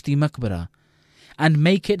Behishti Maqbara, and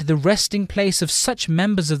make it the resting place of such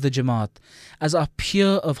members of the Jamaat as are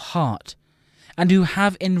pure of heart, and who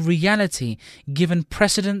have in reality given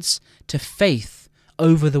precedence to faith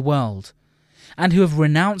over the world, and who have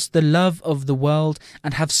renounced the love of the world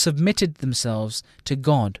and have submitted themselves to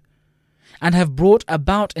God, and have brought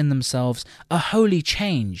about in themselves a holy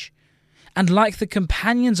change, and like the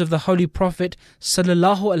companions of the Holy Prophet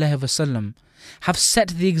ﷺ, have set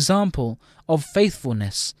the example of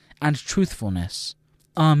faithfulness and truthfulness.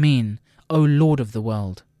 Ameen, O Lord of the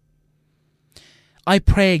world. I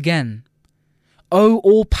pray again, O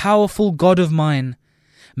all-powerful God of mine,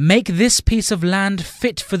 make this piece of land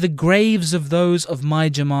fit for the graves of those of my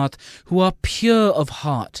Jamaat who are pure of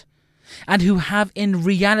heart, and who have in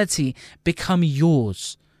reality become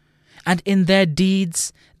yours, and in their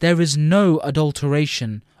deeds there is no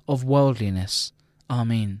adulteration of worldliness.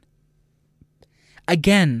 Amen.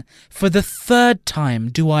 Again, for the third time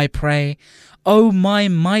do I pray, O my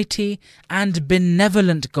mighty and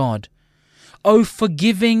benevolent God, O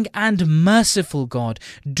forgiving and merciful God,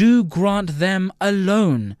 do grant them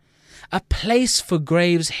alone a place for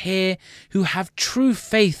graves here who have true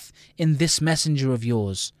faith in this messenger of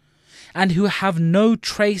yours, and who have no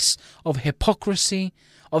trace of hypocrisy,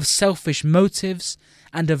 of selfish motives,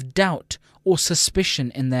 and of doubt or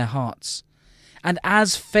suspicion in their hearts. And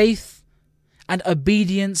as faith and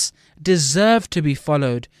obedience deserve to be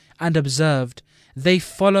followed and observed, they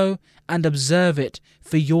follow and observe it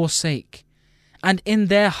for your sake. And in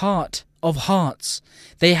their heart of hearts,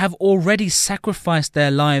 they have already sacrificed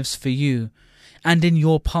their lives for you and in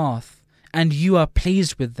your path, and you are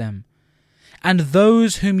pleased with them. And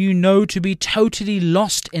those whom you know to be totally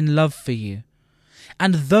lost in love for you,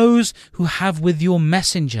 and those who have with your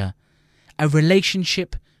messenger a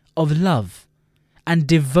relationship of love and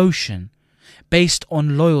devotion based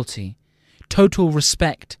on loyalty, total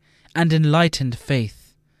respect, and enlightened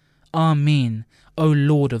faith. Amen, O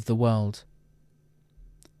Lord of the world.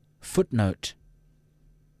 Footnote: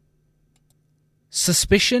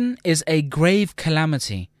 Suspicion is a grave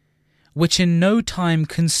calamity which in no time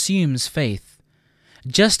consumes faith,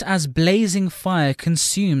 just as blazing fire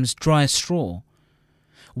consumes dry straw.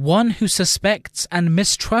 One who suspects and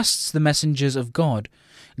mistrusts the messengers of God,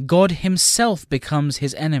 God Himself becomes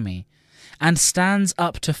his enemy and stands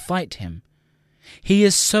up to fight him. He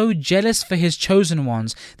is so jealous for His chosen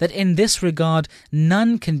ones that in this regard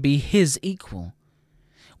none can be His equal.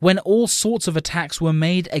 When all sorts of attacks were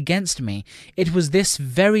made against me, it was this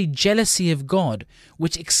very jealousy of God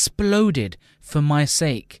which exploded for my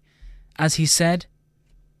sake. As He said,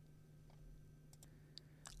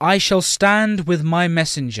 I shall stand with my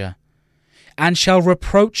messenger, and shall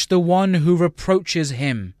reproach the one who reproaches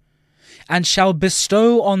him, and shall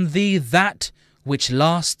bestow on thee that which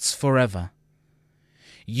lasts forever.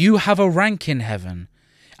 You have a rank in heaven,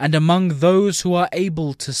 and among those who are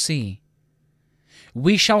able to see.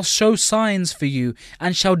 We shall show signs for you,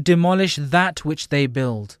 and shall demolish that which they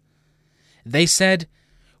build. They said,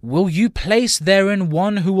 Will you place therein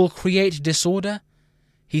one who will create disorder?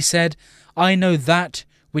 He said, I know that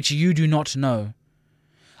which you do not know.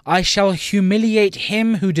 I shall humiliate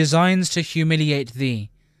him who designs to humiliate thee.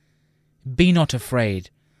 Be not afraid.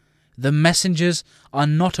 The messengers are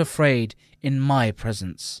not afraid in my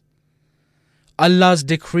presence. Allah's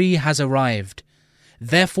decree has arrived.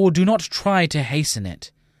 Therefore do not try to hasten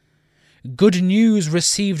it. Good news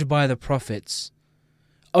received by the prophets.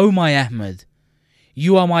 O my Ahmad,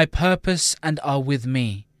 you are my purpose and are with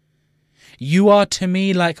me. You are to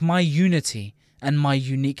me like my unity and my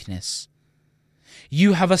uniqueness.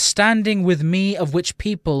 You have a standing with me of which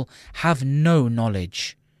people have no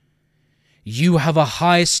knowledge. You have a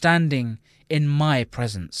high standing in my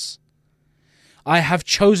presence. I have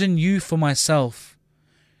chosen you for myself.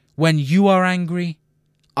 When you are angry,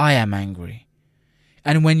 I am angry.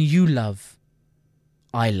 And when you love,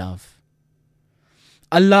 I love.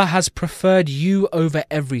 Allah has preferred you over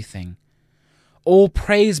everything. All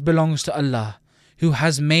praise belongs to Allah, who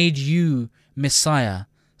has made you Messiah,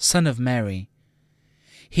 son of Mary.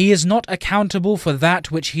 He is not accountable for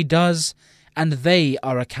that which he does, and they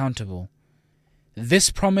are accountable. This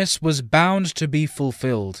promise was bound to be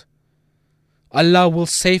fulfilled. Allah will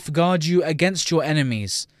safeguard you against your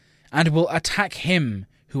enemies, and will attack him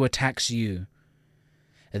who attacks you.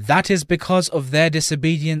 That is because of their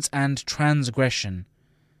disobedience and transgression.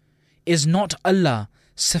 Is not Allah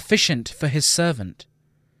sufficient for his servant?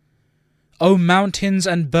 O mountains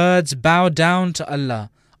and birds, bow down to Allah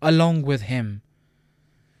along with him.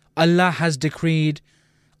 Allah has decreed,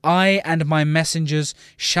 I and my messengers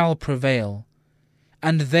shall prevail,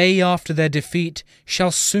 and they after their defeat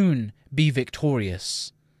shall soon be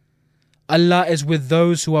victorious. Allah is with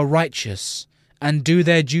those who are righteous and do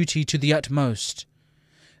their duty to the utmost.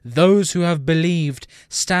 Those who have believed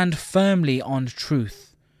stand firmly on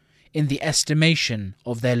truth in the estimation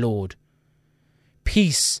of their Lord.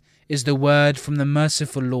 Peace is the word from the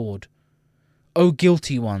merciful Lord. O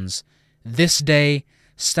guilty ones, this day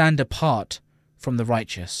stand apart from the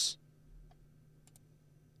righteous.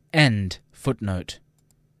 End footnote.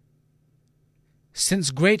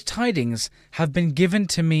 Since great tidings have been given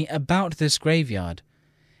to me about this graveyard,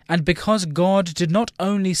 and because God did not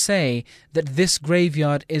only say that this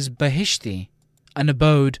graveyard is Bahishti, an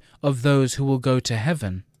abode of those who will go to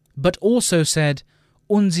heaven, but also said,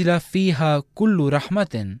 Unzila fiha kullu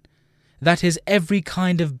rahmatin, that is, every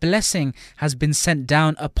kind of blessing has been sent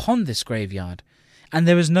down upon this graveyard, and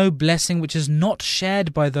there is no blessing which is not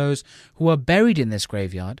shared by those who are buried in this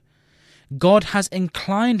graveyard. God has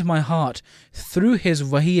inclined my heart through his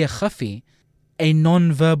Wahiy Khafi, a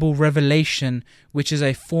non-verbal revelation which is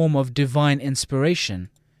a form of divine inspiration,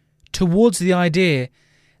 towards the idea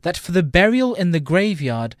that for the burial in the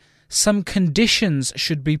graveyard some conditions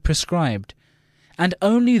should be prescribed, and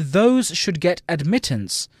only those should get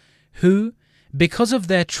admittance who, because of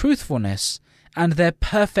their truthfulness and their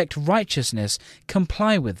perfect righteousness,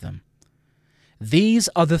 comply with them. These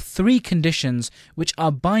are the three conditions which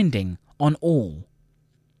are binding on all.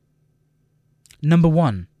 Number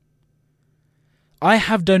 1. I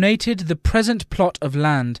have donated the present plot of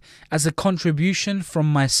land as a contribution from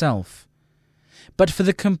myself. But for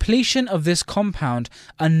the completion of this compound,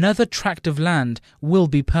 another tract of land will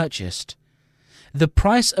be purchased, the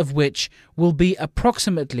price of which will be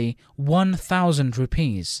approximately 1,000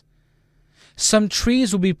 rupees. Some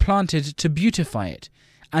trees will be planted to beautify it,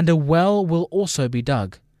 and a well will also be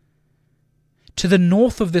dug. To the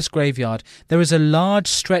north of this graveyard there is a large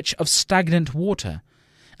stretch of stagnant water,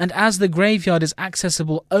 and as the graveyard is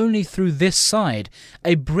accessible only through this side,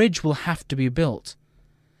 a bridge will have to be built.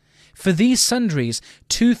 For these sundries,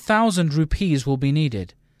 2,000 rupees will be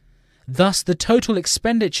needed. Thus the total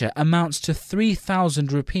expenditure amounts to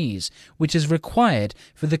 3,000 rupees, which is required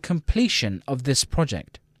for the completion of this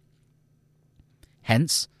project.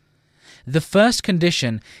 Hence, the first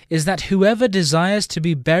condition is that whoever desires to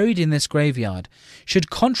be buried in this graveyard should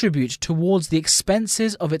contribute towards the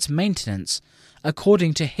expenses of its maintenance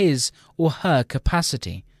according to his or her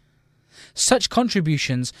capacity. Such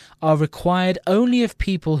contributions are required only of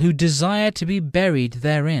people who desire to be buried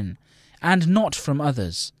therein, and not from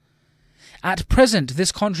others. At present,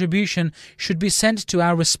 this contribution should be sent to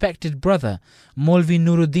our respected brother, Maulvi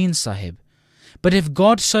Nuruddin Sahib. But if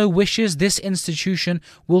God so wishes, this institution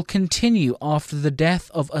will continue after the death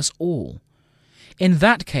of us all. In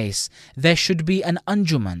that case, there should be an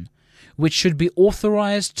anjuman, which should be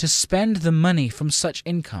authorized to spend the money from such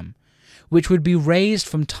income, which would be raised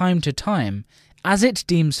from time to time, as it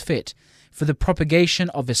deems fit, for the propagation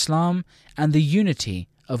of Islam and the unity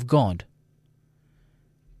of God.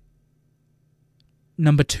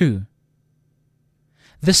 Number 2.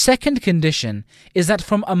 The second condition is that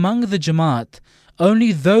from among the Jamaat,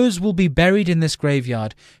 only those will be buried in this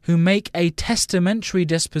graveyard who make a testamentary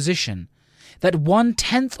disposition that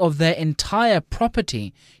 1/10 of their entire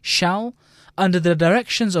property shall, under the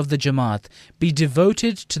directions of the Jamaat, be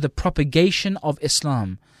devoted to the propagation of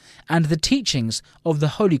Islam and the teachings of the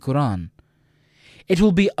Holy Quran. It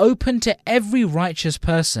will be open to every righteous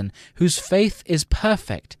person whose faith is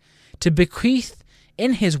perfect to bequeath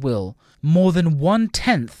in his will more than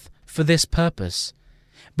 1/10 for this purpose,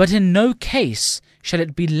 but in no case shall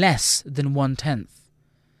it be less than 1/10.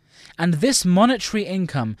 And this monetary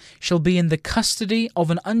income shall be in the custody of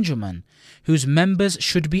an anjuman, whose members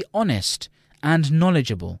should be honest and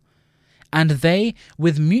knowledgeable, and they,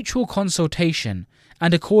 with mutual consultation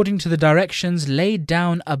and according to the directions laid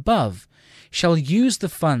down above, shall use the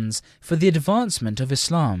funds for the advancement of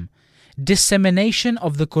Islam, dissemination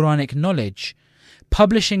of the Quranic knowledge,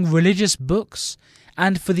 publishing religious books,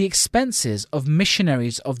 and for the expenses of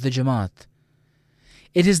missionaries of the Jamaat.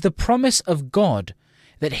 It is the promise of God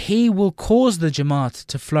that He will cause the Jamaat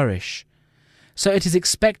to flourish. So it is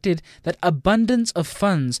expected that abundance of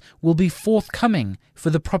funds will be forthcoming for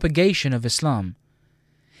the propagation of Islam.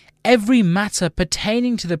 Every matter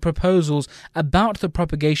pertaining to the proposals about the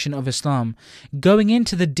propagation of Islam, going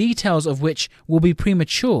into the details of which will be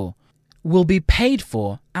premature, will be paid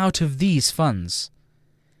for out of these funds.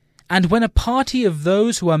 And when a party of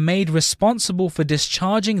those who are made responsible for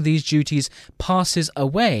discharging these duties passes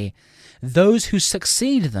away, those who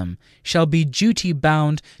succeed them shall be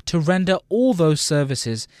duty-bound to render all those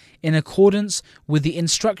services in accordance with the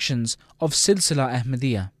instructions of Silsila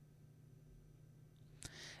Ahmadiyya.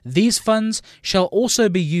 These funds shall also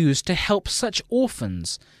be used to help such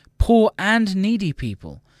orphans, poor and needy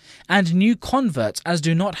people, and new converts as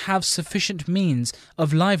do not have sufficient means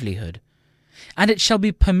of livelihood. And it shall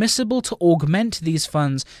be permissible to augment these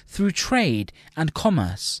funds through trade and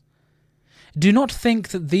commerce. Do not think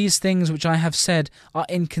that these things which I have said are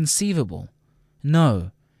inconceivable.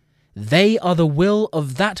 No, they are the will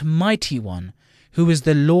of that Mighty One, who is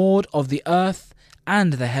the Lord of the earth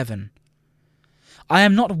and the heaven. I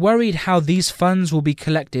am not worried how these funds will be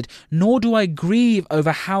collected, nor do I grieve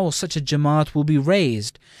over how such a Jamaat will be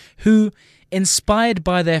raised, who, inspired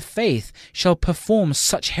by their faith, shall perform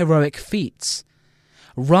such heroic feats.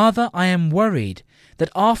 Rather, I am worried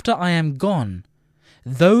that after I am gone,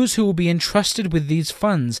 those who will be entrusted with these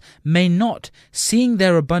funds may not, seeing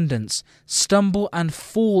their abundance, stumble and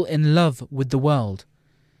fall in love with the world.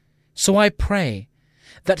 So I pray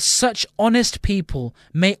that such honest people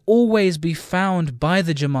may always be found by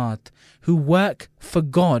the Jamaat who work for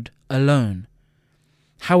God alone.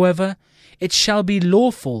 However, it shall be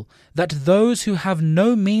lawful that those who have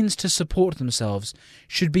no means to support themselves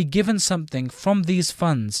should be given something from these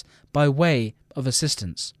funds by way of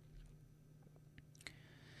assistance.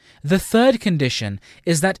 The third condition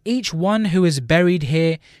is that each one who is buried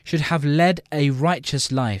here should have led a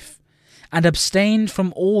righteous life, and abstained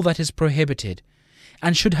from all that is prohibited,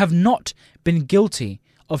 and should have not been guilty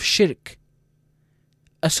of shirk,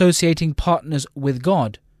 associating partners with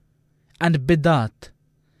God, and bid'at,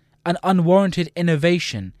 an unwarranted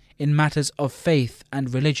innovation in matters of faith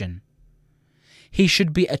and religion. He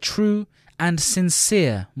should be a true and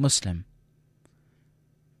sincere Muslim.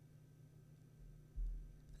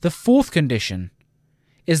 The fourth condition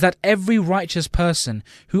is that every righteous person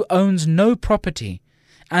who owns no property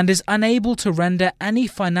and is unable to render any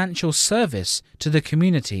financial service to the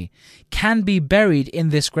community can be buried in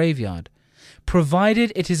this graveyard,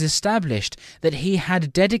 provided it is established that he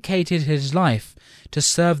had dedicated his life to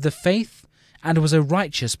serve the faith and was a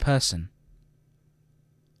righteous person.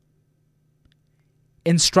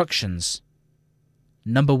 Instructions.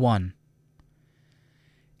 Number 1.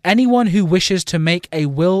 Anyone who wishes to make a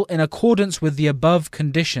will in accordance with the above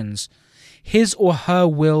conditions, his or her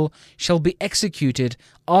will shall be executed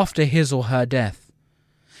after his or her death.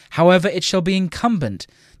 However, it shall be incumbent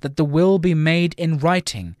that the will be made in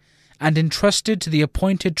writing and entrusted to the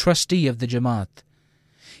appointed trustee of the Jamaat.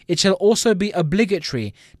 It shall also be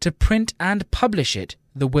obligatory to print and publish it,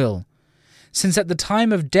 the will, since at the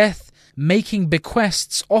time of death making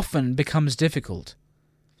bequests often becomes difficult.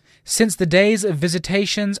 Since the days of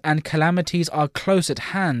visitations and calamities are close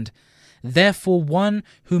at hand, therefore one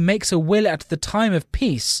who makes a will at the time of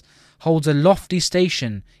peace holds a lofty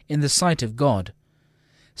station in the sight of God.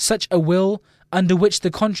 Such a will, under which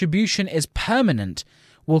the contribution is permanent,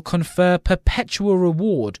 will confer perpetual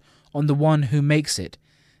reward on the one who makes it,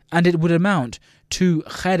 and it would amount to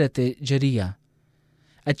khairat-e-jariyah,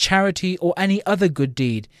 a charity or any other good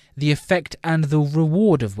deed, the effect and the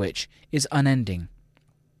reward of which is unending.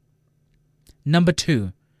 Number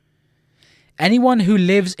 2. Anyone who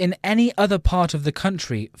lives in any other part of the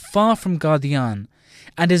country far from Qadian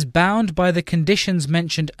and is bound by the conditions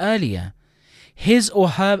mentioned earlier, his or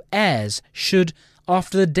her heirs should,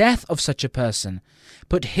 after the death of such a person,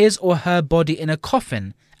 put his or her body in a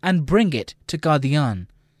coffin and bring it to Qadian.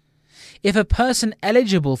 If a person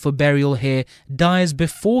eligible for burial here dies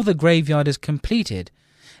before the graveyard is completed,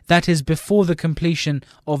 that is, before the completion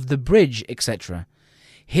of the bridge, etc.,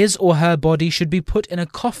 his or her body should be put in a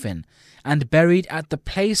coffin and buried at the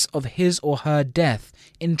place of his or her death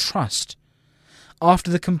in trust. After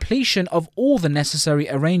the completion of all the necessary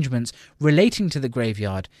arrangements relating to the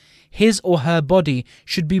graveyard, his or her body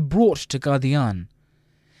should be brought to Qadian.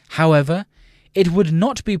 However, it would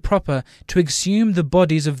not be proper to exhume the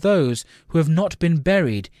bodies of those who have not been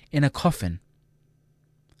buried in a coffin.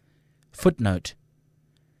 Footnote: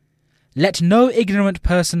 Let no ignorant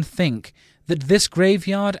person think that this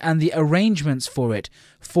graveyard and the arrangements for it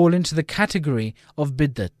fall into the category of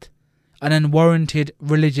bid'at, an unwarranted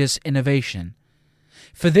religious innovation.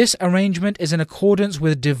 For this arrangement is in accordance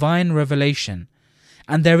with divine revelation,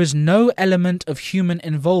 and there is no element of human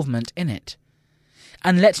involvement in it.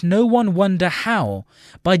 And let no one wonder how,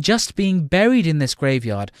 by just being buried in this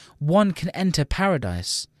graveyard, one can enter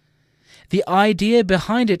paradise. The idea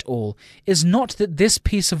behind it all is not that this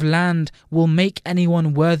piece of land will make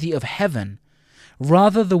anyone worthy of heaven.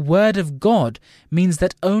 Rather, the word of God means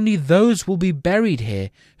that only those will be buried here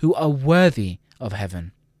who are worthy of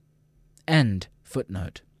heaven. End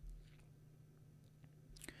footnote.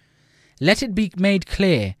 Let it be made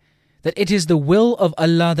clear that it is the will of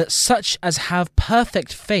Allah that such as have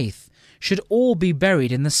perfect faith should all be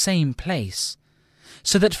buried in the same place,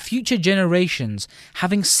 so that future generations,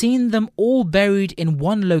 having seen them all buried in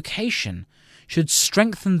one location, should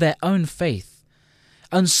strengthen their own faith,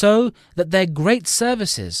 and so that their great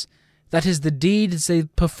services, that is, the deeds they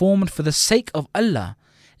performed for the sake of Allah,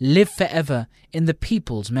 live forever in the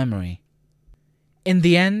people's memory. In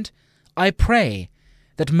the end, I pray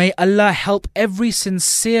that may Allah help every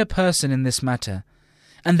sincere person in this matter,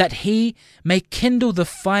 and that He may kindle the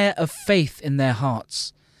fire of faith in their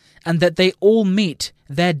hearts, and that they all meet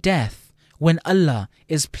their death when Allah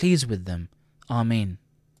is pleased with them. Ameen.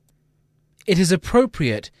 It is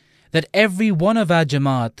appropriate that every one of our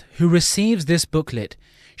Jamaat who receives this booklet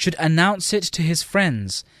should announce it to his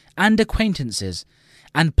friends and acquaintances,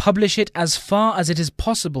 and publish it as far as it is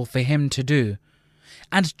possible for him to do,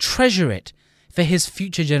 and treasure it for his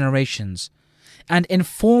future generations, and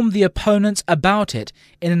inform the opponents about it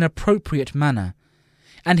in an appropriate manner.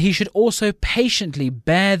 And he should also patiently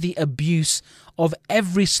bear the abuse of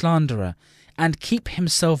every slanderer and keep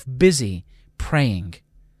himself busy praying.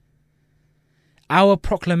 Our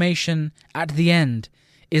proclamation at the end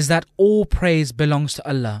is that all praise belongs to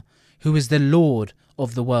Allah, who is the Lord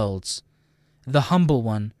of the worlds, the Humble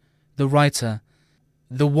One, the Writer,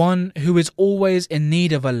 the one who is always in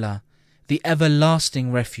need of Allah, the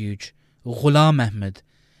everlasting refuge, Ghulam Ahmad.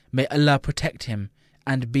 May Allah protect him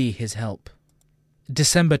and be his help.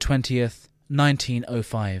 December 20th,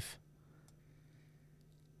 1905.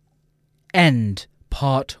 End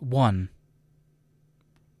Part 1.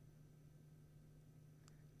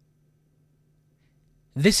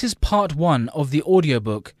 This is Part 1 of the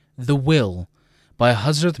audiobook The Will by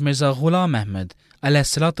Hazrat Mirza Ghulam Ahmad alayhi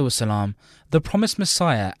salatu wasalam, the Promised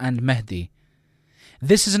Messiah and Mahdi.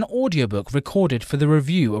 This is an audiobook recorded for the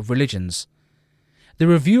Review of Religions. The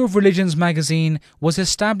Review of Religions magazine was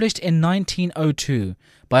established in 1902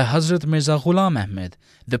 by Hazrat Mirza Ghulam Ahmad,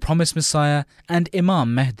 the Promised Messiah and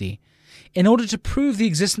Imam Mahdi, in order to prove the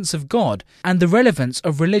existence of God and the relevance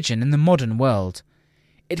of religion in the modern world.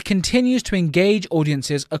 It continues to engage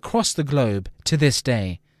audiences across the globe to this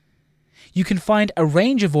day. You can find a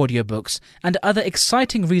range of audiobooks and other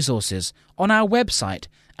exciting resources on our website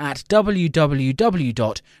at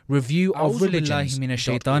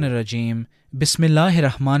www.reviewofreligions.org.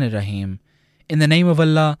 Bismillahirrahmanirrahim. In the name of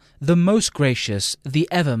Allah, the Most Gracious, the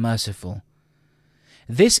Ever Merciful.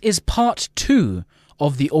 This is Part 2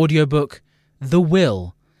 of the audiobook The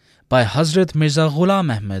Will by Hazrat Mirza Ghulam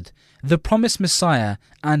Ahmad, the Promised Messiah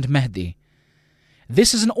and Mahdi.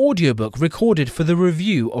 This is an audiobook recorded for the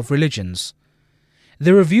Review of Religions.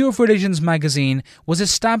 The Review of Religions magazine was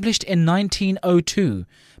established in 1902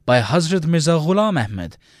 by Hazrat Mirza Ghulam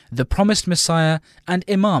Ahmad, the Promised Messiah and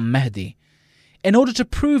Imam Mahdi, in order to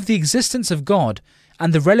prove the existence of God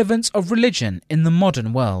and the relevance of religion in the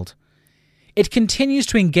modern world. It continues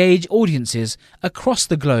to engage audiences across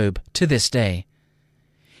the globe to this day.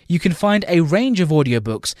 You can find a range of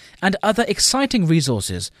audiobooks and other exciting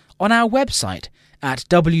resources on our website at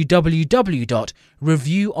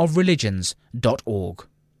www.reviewofreligions.org.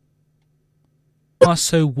 You are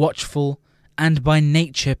so watchful and by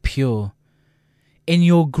nature pure. In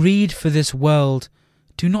your greed for this world,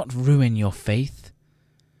 do not ruin your faith.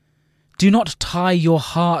 Do not tie your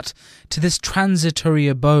heart to this transitory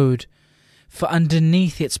abode, for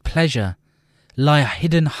underneath its pleasure lie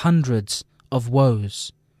hidden hundreds of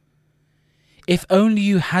woes. If only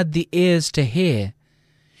you had the ears to hear,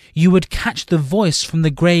 you would catch the voice from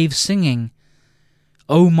the grave singing,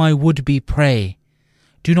 "O my would-be prey,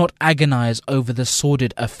 do not agonize over the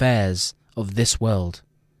sordid affairs of this world."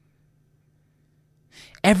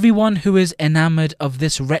 Everyone who is enamored of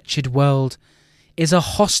this wretched world is a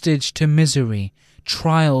hostage to misery,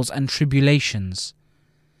 trials and tribulations.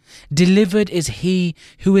 Delivered is he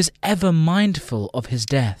who is ever mindful of his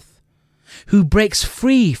death, who breaks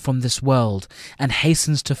free from this world and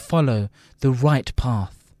hastens to follow the right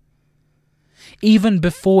path. Even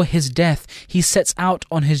before his death, he sets out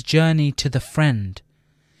on his journey to the Friend,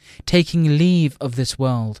 taking leave of this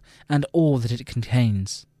world and all that it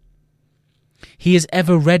contains. He is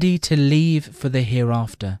ever ready to leave for the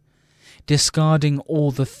hereafter, discarding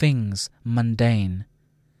all the things mundane.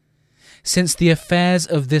 Since the affairs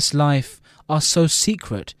of this life are so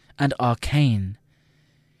secret and arcane,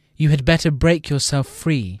 you had better break yourself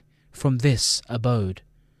free from this abode.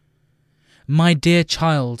 My dear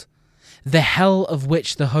child, the hell of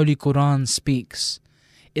which the Holy Quran speaks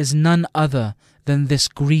is none other than this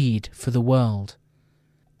greed for the world.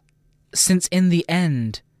 Since in the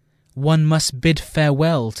end one must bid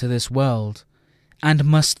farewell to this world, and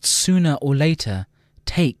must sooner or later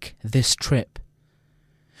take this trip.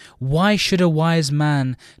 Why should a wise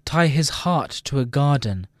man tie his heart to a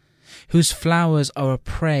garden whose flowers are a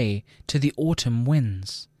prey to the autumn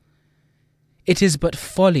winds? It is but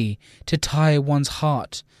folly to tie one's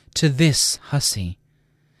heart to this hussy,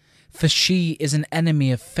 for she is an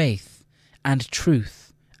enemy of faith and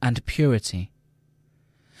truth and purity.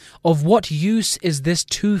 Of what use is this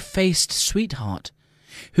two-faced sweetheart,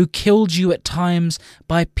 who killed you at times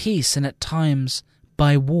by peace and at times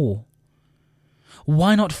by war?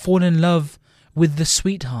 Why not fall in love with the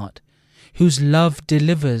sweetheart, whose love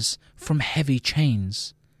delivers from heavy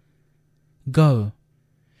chains? Go,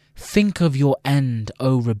 think of your end,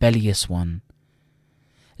 O rebellious one.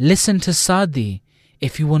 Listen to Sa'di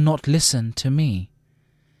if you will not listen to me.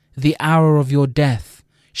 The hour of your death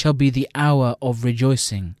shall be the hour of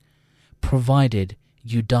rejoicing, provided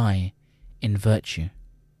you die in virtue.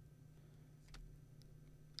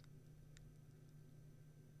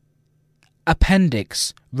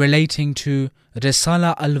 Appendix relating to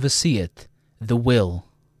Risala al-Wasiyat, the Will.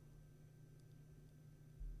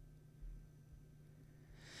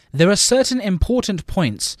 There are certain important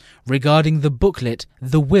points regarding the booklet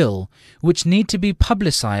The Will which need to be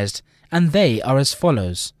publicized, and they are as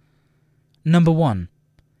follows. Number 1.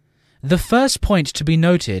 The first point to be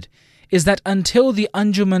noted is that until the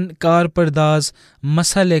Anjuman Karpardaz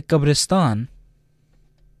Masale-Kabristan,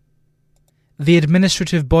 the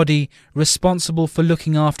administrative body responsible for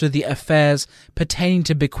looking after the affairs pertaining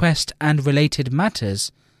to bequest and related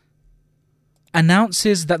matters,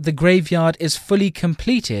 announces that the graveyard is fully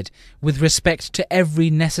completed with respect to every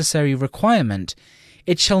necessary requirement,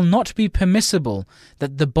 it shall not be permissible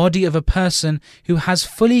that the body of a person who has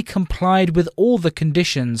fully complied with all the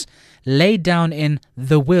conditions laid down in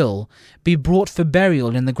the will be brought for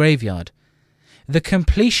burial in the graveyard. The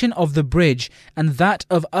completion of the bridge and that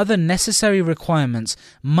of other necessary requirements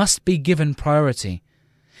must be given priority.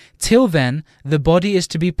 Till then, the body is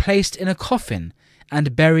to be placed in a coffin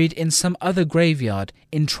and buried in some other graveyard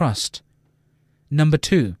in trust. Number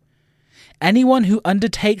 2. Anyone who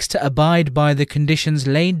undertakes to abide by the conditions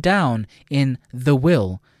laid down in the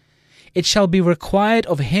will, it shall be required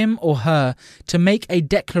of him or her to make a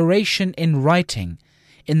declaration in writing,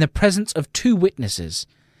 in the presence of 2 witnesses,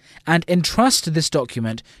 and entrust this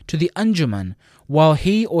document to the Anjuman while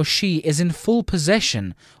he or she is in full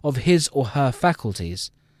possession of his or her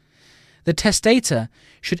faculties. The testator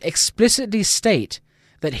should explicitly state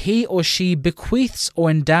that he or she bequeaths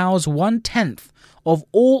or endows 1/10 of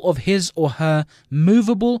all of his or her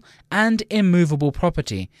movable and immovable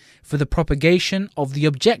property for the propagation of the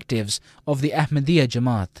objectives of the Ahmadiyya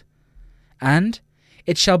Jamaat, and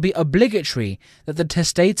it shall be obligatory that the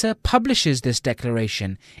testator publishes this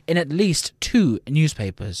declaration in at least 2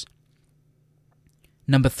 newspapers.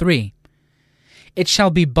 Number 3. It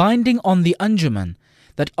shall be binding on the Anjuman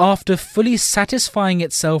that after fully satisfying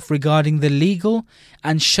itself regarding the legal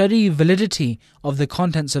and shari validity of the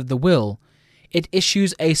contents of the will, it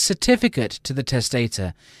issues a certificate to the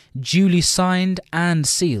testator, duly signed and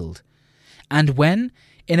sealed. And when,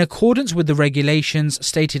 in accordance with the regulations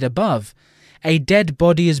stated above, a dead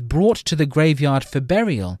body is brought to the graveyard for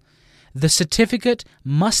burial, the certificate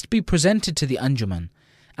must be presented to the Anjuman,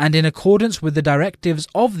 and in accordance with the directives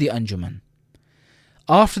of the Anjuman.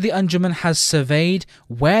 After the Anjuman has surveyed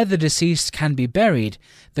where the deceased can be buried,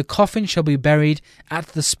 the coffin shall be buried at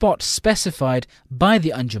the spot specified by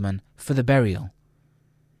the Anjuman for the burial.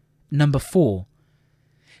 Number 4.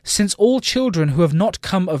 Since all children who have not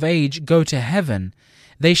come of age go to heaven,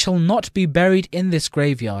 they shall not be buried in this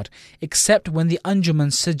graveyard except when the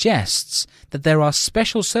Anjuman suggests that there are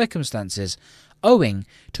special circumstances owing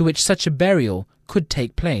to which such a burial could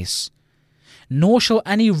take place. nor shall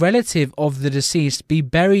any relative of the deceased be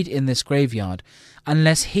buried in this graveyard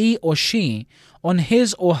unless he or she, on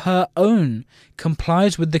his or her own,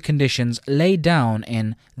 complies with the conditions laid down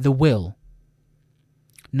in the will.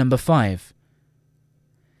 Number 5.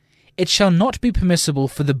 It shall not be permissible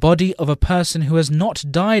for the body of a person who has not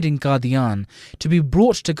died in Qadian to be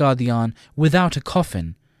brought to Qadian without a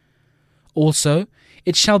coffin. Also,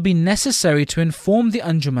 it shall be necessary to inform the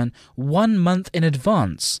Anjuman 1 month in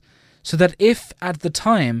advance, so that if at the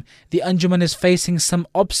time the Anjuman is facing some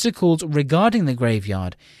obstacles regarding the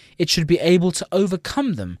graveyard, it should be able to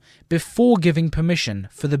overcome them before giving permission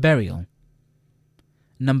for the burial.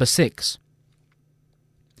 Number 6.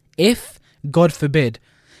 If, God forbid,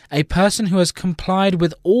 a person who has complied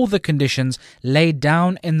with all the conditions laid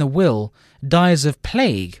down in the will dies of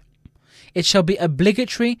plague, it shall be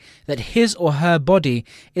obligatory that his or her body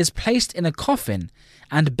is placed in a coffin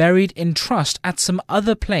and buried in trust at some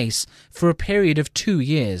other place for a period of 2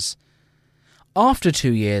 years. After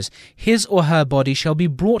 2 years, his or her body shall be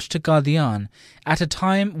brought to Qadian at a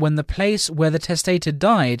time when the place where the testator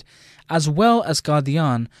died, as well as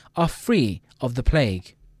Qadian, are free of the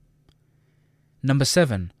plague. Number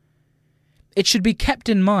 7. It should be kept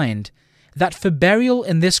in mind that for burial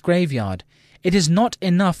in this graveyard, it is not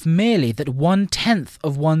enough merely that 1/10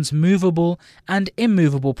 of one's movable and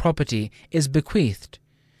immovable property is bequeathed,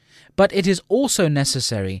 but it is also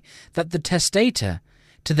necessary that the testator,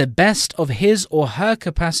 to the best of his or her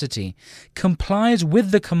capacity, complies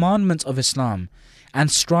with the commandments of Islam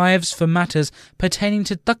and strives for matters pertaining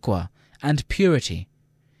to taqwa and purity,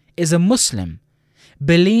 is a Muslim,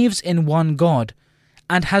 believes in one God,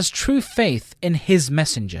 and has true faith in His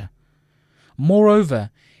Messenger.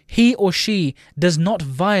 Moreover, he or she does not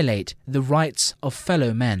violate the rights of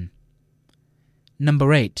fellow men.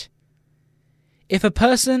 Number 8. If a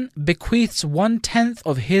person bequeaths 1/10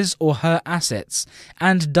 of his or her assets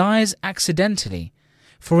and dies accidentally,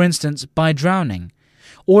 for instance by drowning,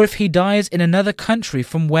 or if he dies in another country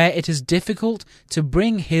from where it is difficult to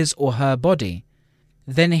bring his or her body,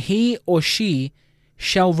 then he or she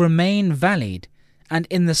shall remain valid, and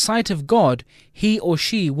in the sight of God he or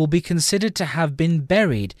she will be considered to have been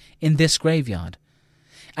buried in this graveyard.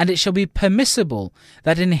 And it shall be permissible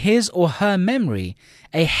that in his or her memory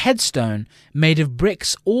a headstone made of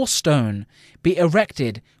bricks or stone be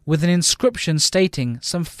erected with an inscription stating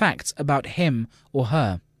some facts about him or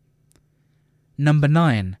her. Number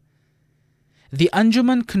 9. The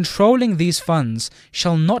Anjuman controlling these funds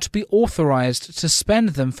shall not be authorized to spend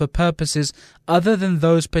them for purposes other than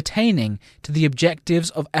those pertaining to the objectives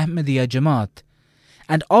of Ahmadiyya Jamaat,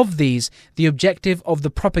 and of these the objective of the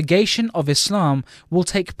propagation of Islam will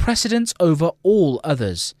take precedence over all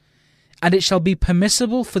others, and it shall be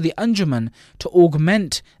permissible for the Anjuman to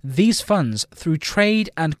augment these funds through trade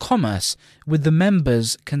and commerce with the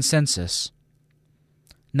members' consensus.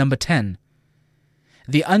 Number 10.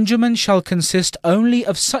 The Anjuman shall consist only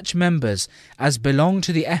of such members as belong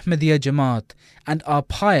to the Ahmadiyya Jamaat and are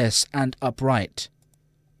pious and upright.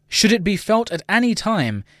 Should it be felt at any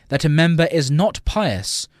time that a member is not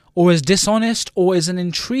pious, or is dishonest, or is an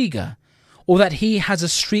intriguer, or that he has a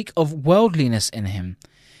streak of worldliness in him,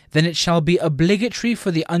 then it shall be obligatory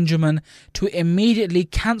for the Anjuman to immediately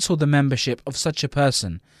cancel the membership of such a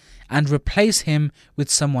person and replace him with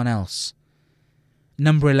someone else.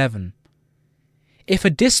 Number 11. If a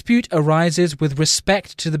dispute arises with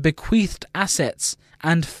respect to the bequeathed assets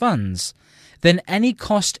and funds, then any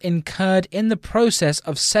cost incurred in the process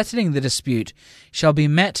of settling the dispute shall be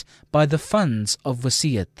met by the funds of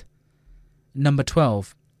wasiyat. Number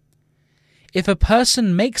 12. If a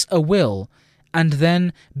person makes a will and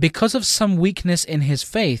then, because of some weakness in his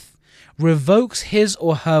faith, revokes his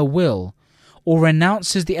or her will or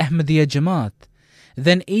renounces the Ahmadiyya Jamaat,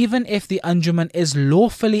 then even if the Anjuman is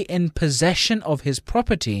lawfully in possession of his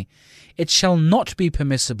property, it shall not be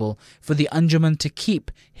permissible for the Anjuman to keep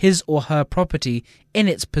his or her property in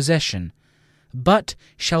its possession, but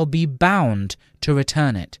shall be bound to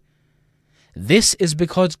return it. This is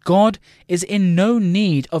because God is in no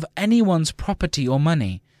need of anyone's property or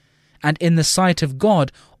money, and in the sight of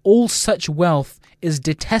God all such wealth is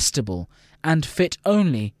detestable and fit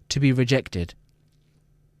only to be rejected.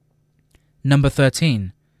 Number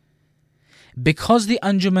 13. Because the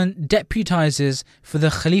Anjuman deputizes for the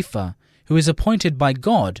Khalifa, who is appointed by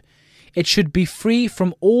God, it should be free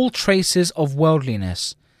from all traces of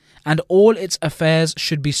worldliness, and all its affairs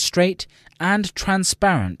should be straight and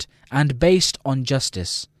transparent and based on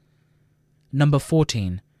justice. Number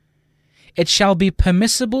 14. It shall be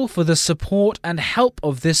permissible for the support and help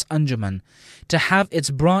of this Anjuman to have its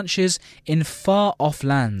branches in far-off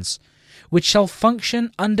lands, which shall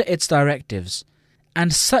function under its directives,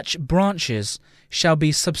 and such branches shall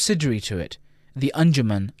be subsidiary to it, the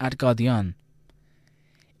Anjuman at Qadian.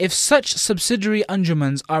 If such subsidiary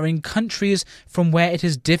Anjumans are in countries from where it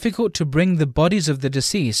is difficult to bring the bodies of the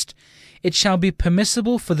deceased, it shall be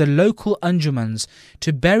permissible for the local Anjumans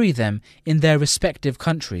to bury them in their respective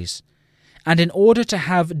countries. And in order to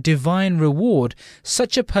have divine reward,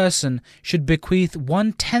 such a person should bequeath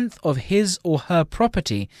 1/10 of his or her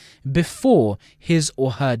property before his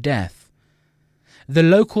or her death. The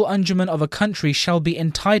local Anjuman of a country shall be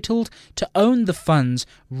entitled to own the funds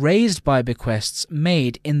raised by bequests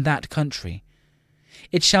made in that country.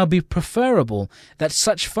 It shall be preferable that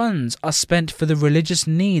such funds are spent for the religious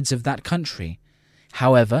needs of that country.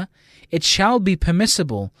 However, it shall be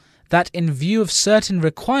permissible that in view of certain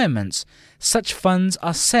requirements, such funds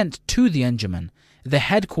are sent to the Anjuman, the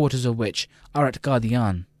headquarters of which are at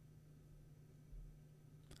Qadian.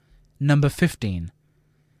 Number 15.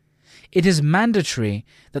 It is mandatory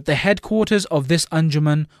that the headquarters of this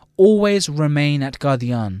Anjuman always remain at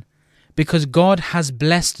Qadian, because God has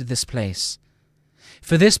blessed this place.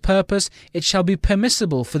 For this purpose, it shall be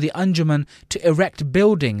permissible for the Anjuman to erect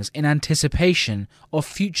buildings in anticipation of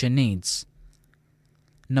future needs.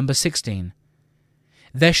 Number 16.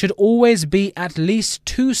 There should always be at least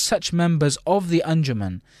 2 such members of the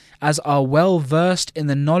Anjuman as are well versed in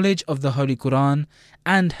the knowledge of the Holy Quran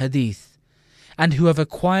and Hadith, and who have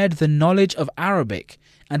acquired the knowledge of Arabic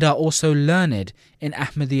and are also learned in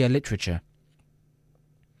Ahmadiyya literature.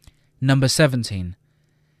 Number 17.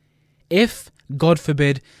 If, God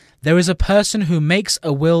forbid, there is a person who makes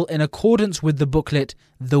a will in accordance with the booklet,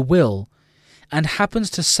 The Will, and happens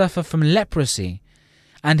to suffer from leprosy,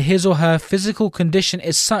 and his or her physical condition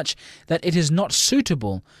is such that it is not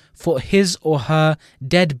suitable for his or her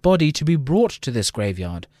dead body to be brought to this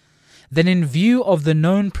graveyard, then in view of the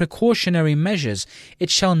known precautionary measures,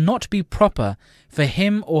 it shall not be proper for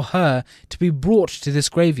him or her to be brought to this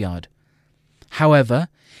graveyard. However,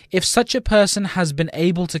 if such a person has been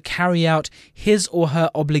able to carry out his or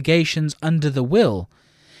her obligations under the will,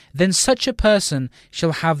 then such a person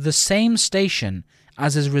shall have the same station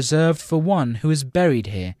as is reserved for one who is buried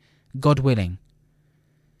here, God willing.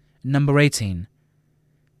 Number 18.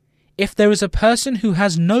 If there is a person who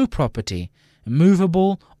has no property,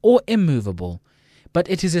 movable or immovable, but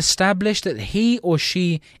it is established that he or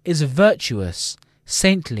she is virtuous,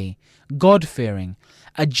 saintly, God-fearing,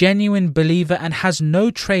 a genuine believer, and has no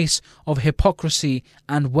trace of hypocrisy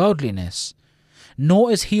and worldliness,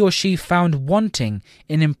 nor is he or she found wanting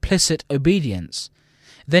in implicit obedience,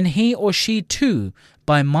 then he or she too,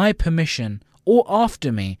 by my permission or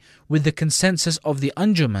after me, with the consensus of the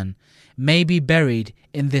Anjuman, may be buried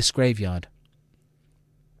in this graveyard.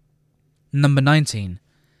 Number 19.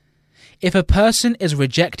 If a person is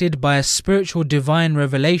rejected by a spiritual divine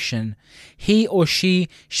revelation, he or she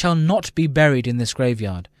shall not be buried in this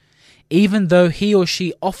graveyard, even though he or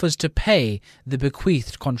she offers to pay the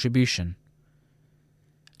bequeathed contribution.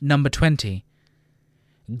 Number 20.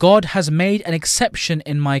 God has made an exception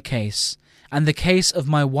in my case, and the case of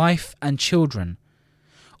my wife and children.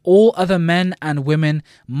 All other men and women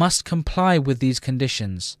must comply with these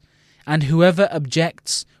conditions, and whoever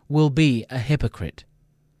objects will be a hypocrite.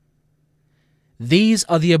 These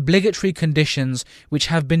are the obligatory conditions which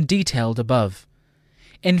have been detailed above.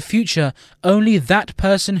 In future, only that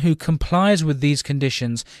person who complies with these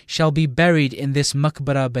conditions shall be buried in this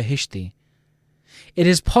Maqbara Bahishti. It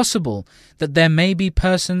is possible that there may be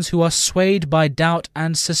persons who are swayed by doubt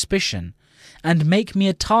and suspicion, and make me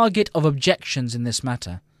a target of objections in this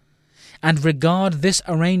matter, and regard this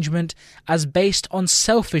arrangement as based on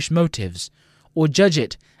selfish motives, or judge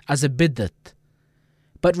it as a bid'at.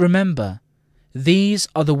 But remember, these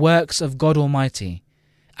are the works of God Almighty,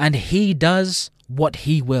 and He does what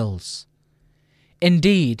He wills.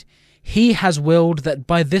 Indeed, He has willed that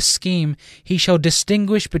by this scheme He shall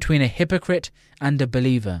distinguish between a hypocrite and a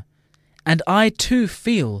believer. And I too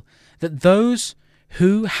feel that those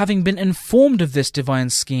who, having been informed of this divine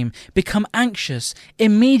scheme, become anxious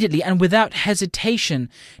immediately and without hesitation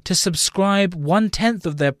to subscribe 1/10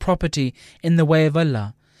 of their property in the way of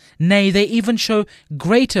Allah, nay, they even show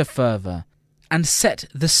greater fervour and set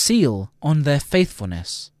the seal on their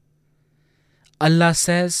faithfulness. Allah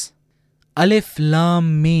says, Alif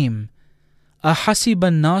Lam Mim, Ahasiba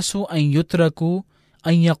an-nasu an yutraku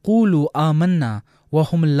an yaqulu amanna wa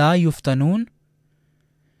hum la yuftanun?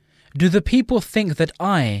 Do the people think that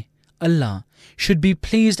I, Allah, should be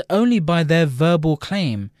pleased only by their verbal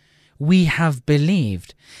claim, we have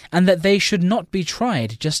believed, and that they should not be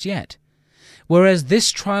tried just yet, whereas this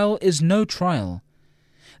trial is no trial?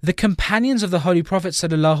 The companions of the Holy Prophet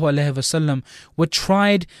ﷺ were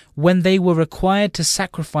tried when they were required to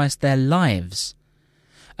sacrifice their lives.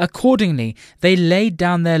 Accordingly, they laid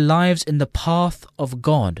down their lives in the path of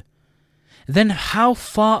God. Then how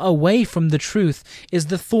far away from the truth is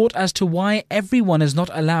the thought as to why everyone is not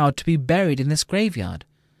allowed to be buried in this graveyard?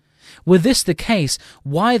 Were this the case,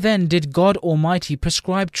 why then did God Almighty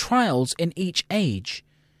prescribe trials in each age?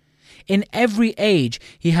 In every age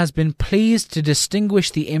He has been pleased to distinguish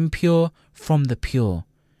the impure from the pure.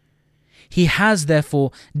 He has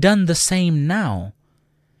therefore done the same now.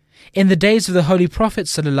 In the days of the Holy Prophet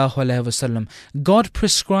ﷺ, God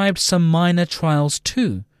prescribed some minor trials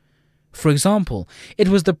too. For example, it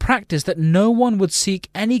was the practice that no one would seek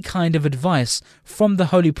any kind of advice from the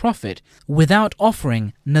Holy Prophet without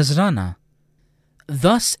offering Nazrana.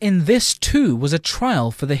 Thus in this too was a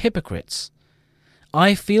trial for the hypocrites.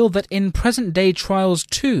 I feel that in present-day trials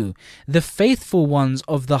too, the faithful ones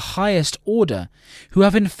of the highest order, who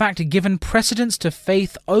have in fact given precedence to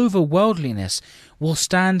faith over worldliness, will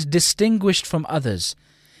stand distinguished from others,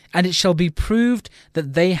 and it shall be proved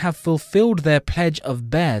that they have fulfilled their pledge of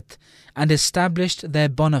Bai'at and established their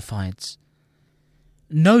bona fides.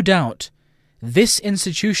 No doubt, this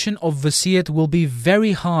institution of Wasiyat will be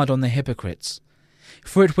very hard on the hypocrites,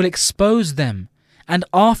 for it will expose them, and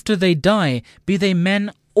after they die, be they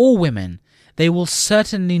men or women, they will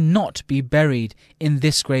certainly not be buried in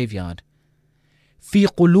this graveyard. فِي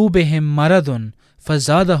قُلُوبِهِمْ مَرَضٌ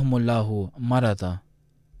فَزَادَهُمُ اللَّهُ مَرَضًا.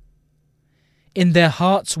 In their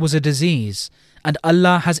hearts was a disease, and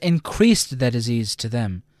Allah has increased their disease to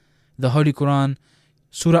them. The Holy Quran,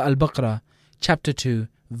 Surah Al-Baqarah, chapter 2,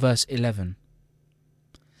 verse 11.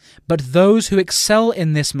 But those who excel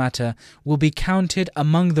in this matter will be counted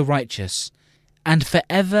among the righteous, and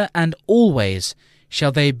forever and always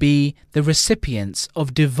shall they be the recipients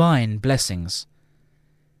of divine blessings.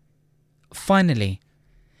 Finally,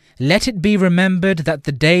 let it be remembered that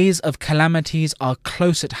the days of calamities are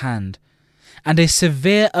close at hand, and a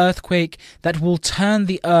severe earthquake that will turn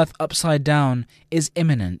the earth upside down is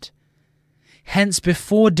imminent. Hence,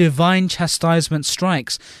 before divine chastisement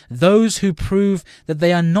strikes, those who prove that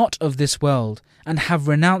they are not of this world and have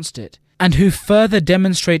renounced it, and who further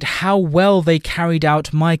demonstrate how well they carried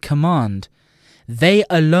out my command, they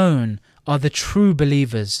alone are the true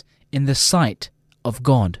believers in the sight of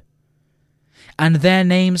God. And their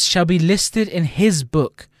names shall be listed in His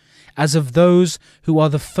book as of those who are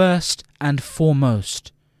the first and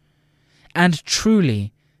foremost. And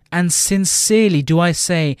truly and sincerely do I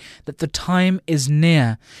say that the time is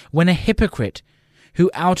near when a hypocrite,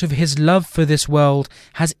 who out of his love for this world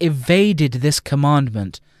has evaded this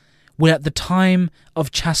commandment, will at the time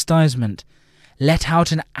of chastisement let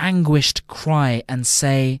out an anguished cry and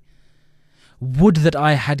say, "Would that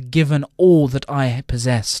I had given all that I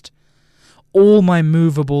possessed, all my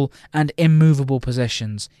movable and immovable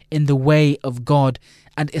possessions, in the way of God,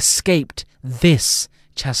 and escaped this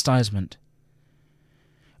chastisement."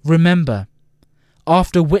 Remember,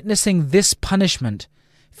 after witnessing this punishment,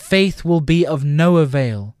 faith will be of no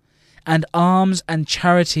avail, and alms and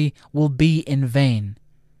charity will be in vain.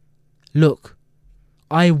 Look,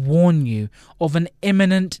 I warn you of an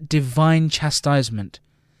imminent divine chastisement.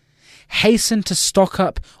 Hasten to stock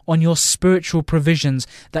up on your spiritual provisions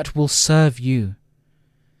that will serve you.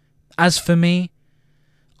 As for me,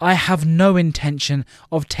 I have no intention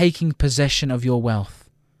of taking possession of your wealth.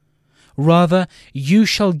 Rather, you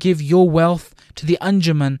shall give your wealth to the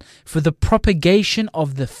Anjuman for the propagation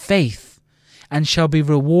of the faith, and shall be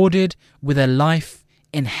rewarded with a life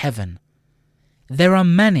in heaven. There are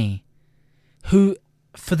many who,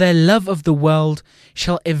 for their love of the world,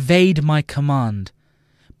 shall evade my command,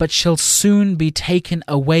 but shall soon be taken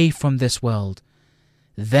away from this world.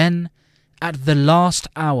 Then, at the last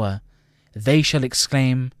hour, they shall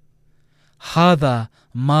exclaim, "Hada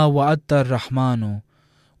ma wa'adda ar-Rahmanu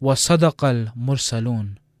wa sadaqa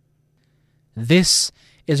al-mursalun." This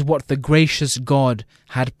is what the gracious God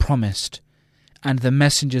had promised, and the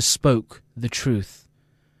messengers spoke the truth.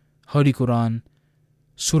 Holy Quran,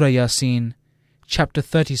 Surah Yasin, chapter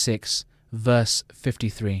 36, verse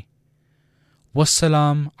 53.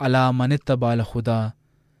 Wassalam ala man ittaba al-huda.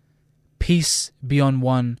 Peace be on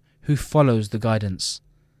one who follows the guidance.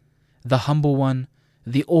 The humble one,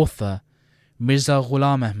 the author, Mirza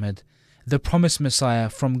Ghulam Ahmad, the promised Messiah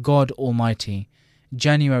from God Almighty,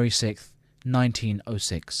 January 6th,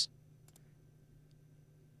 1906.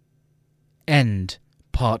 End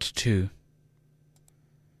Part 2.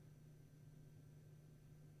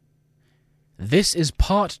 This is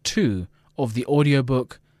Part 2 of the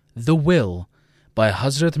audiobook The Will by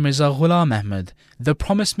Hazrat Mirza Ghulam Ahmad, the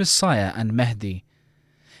promised Messiah and Mahdi.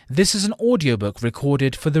 This is an audiobook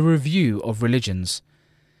recorded for the Review of Religions.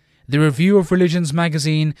 The Review of Religions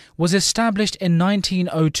magazine was established in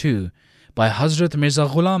 1902 by Hazrat Mirza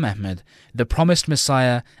Ghulam Ahmad, the Promised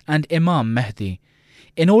Messiah, and Imam Mahdi,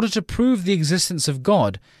 in order to prove the existence of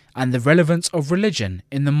God and the relevance of religion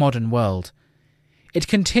in the modern world. It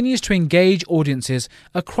continues to engage audiences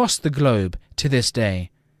across the globe to this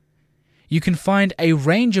day. You can find a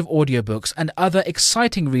range of audiobooks and other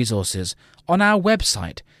exciting resources on our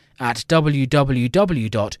website at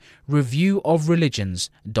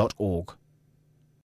www.reviewofreligions.org.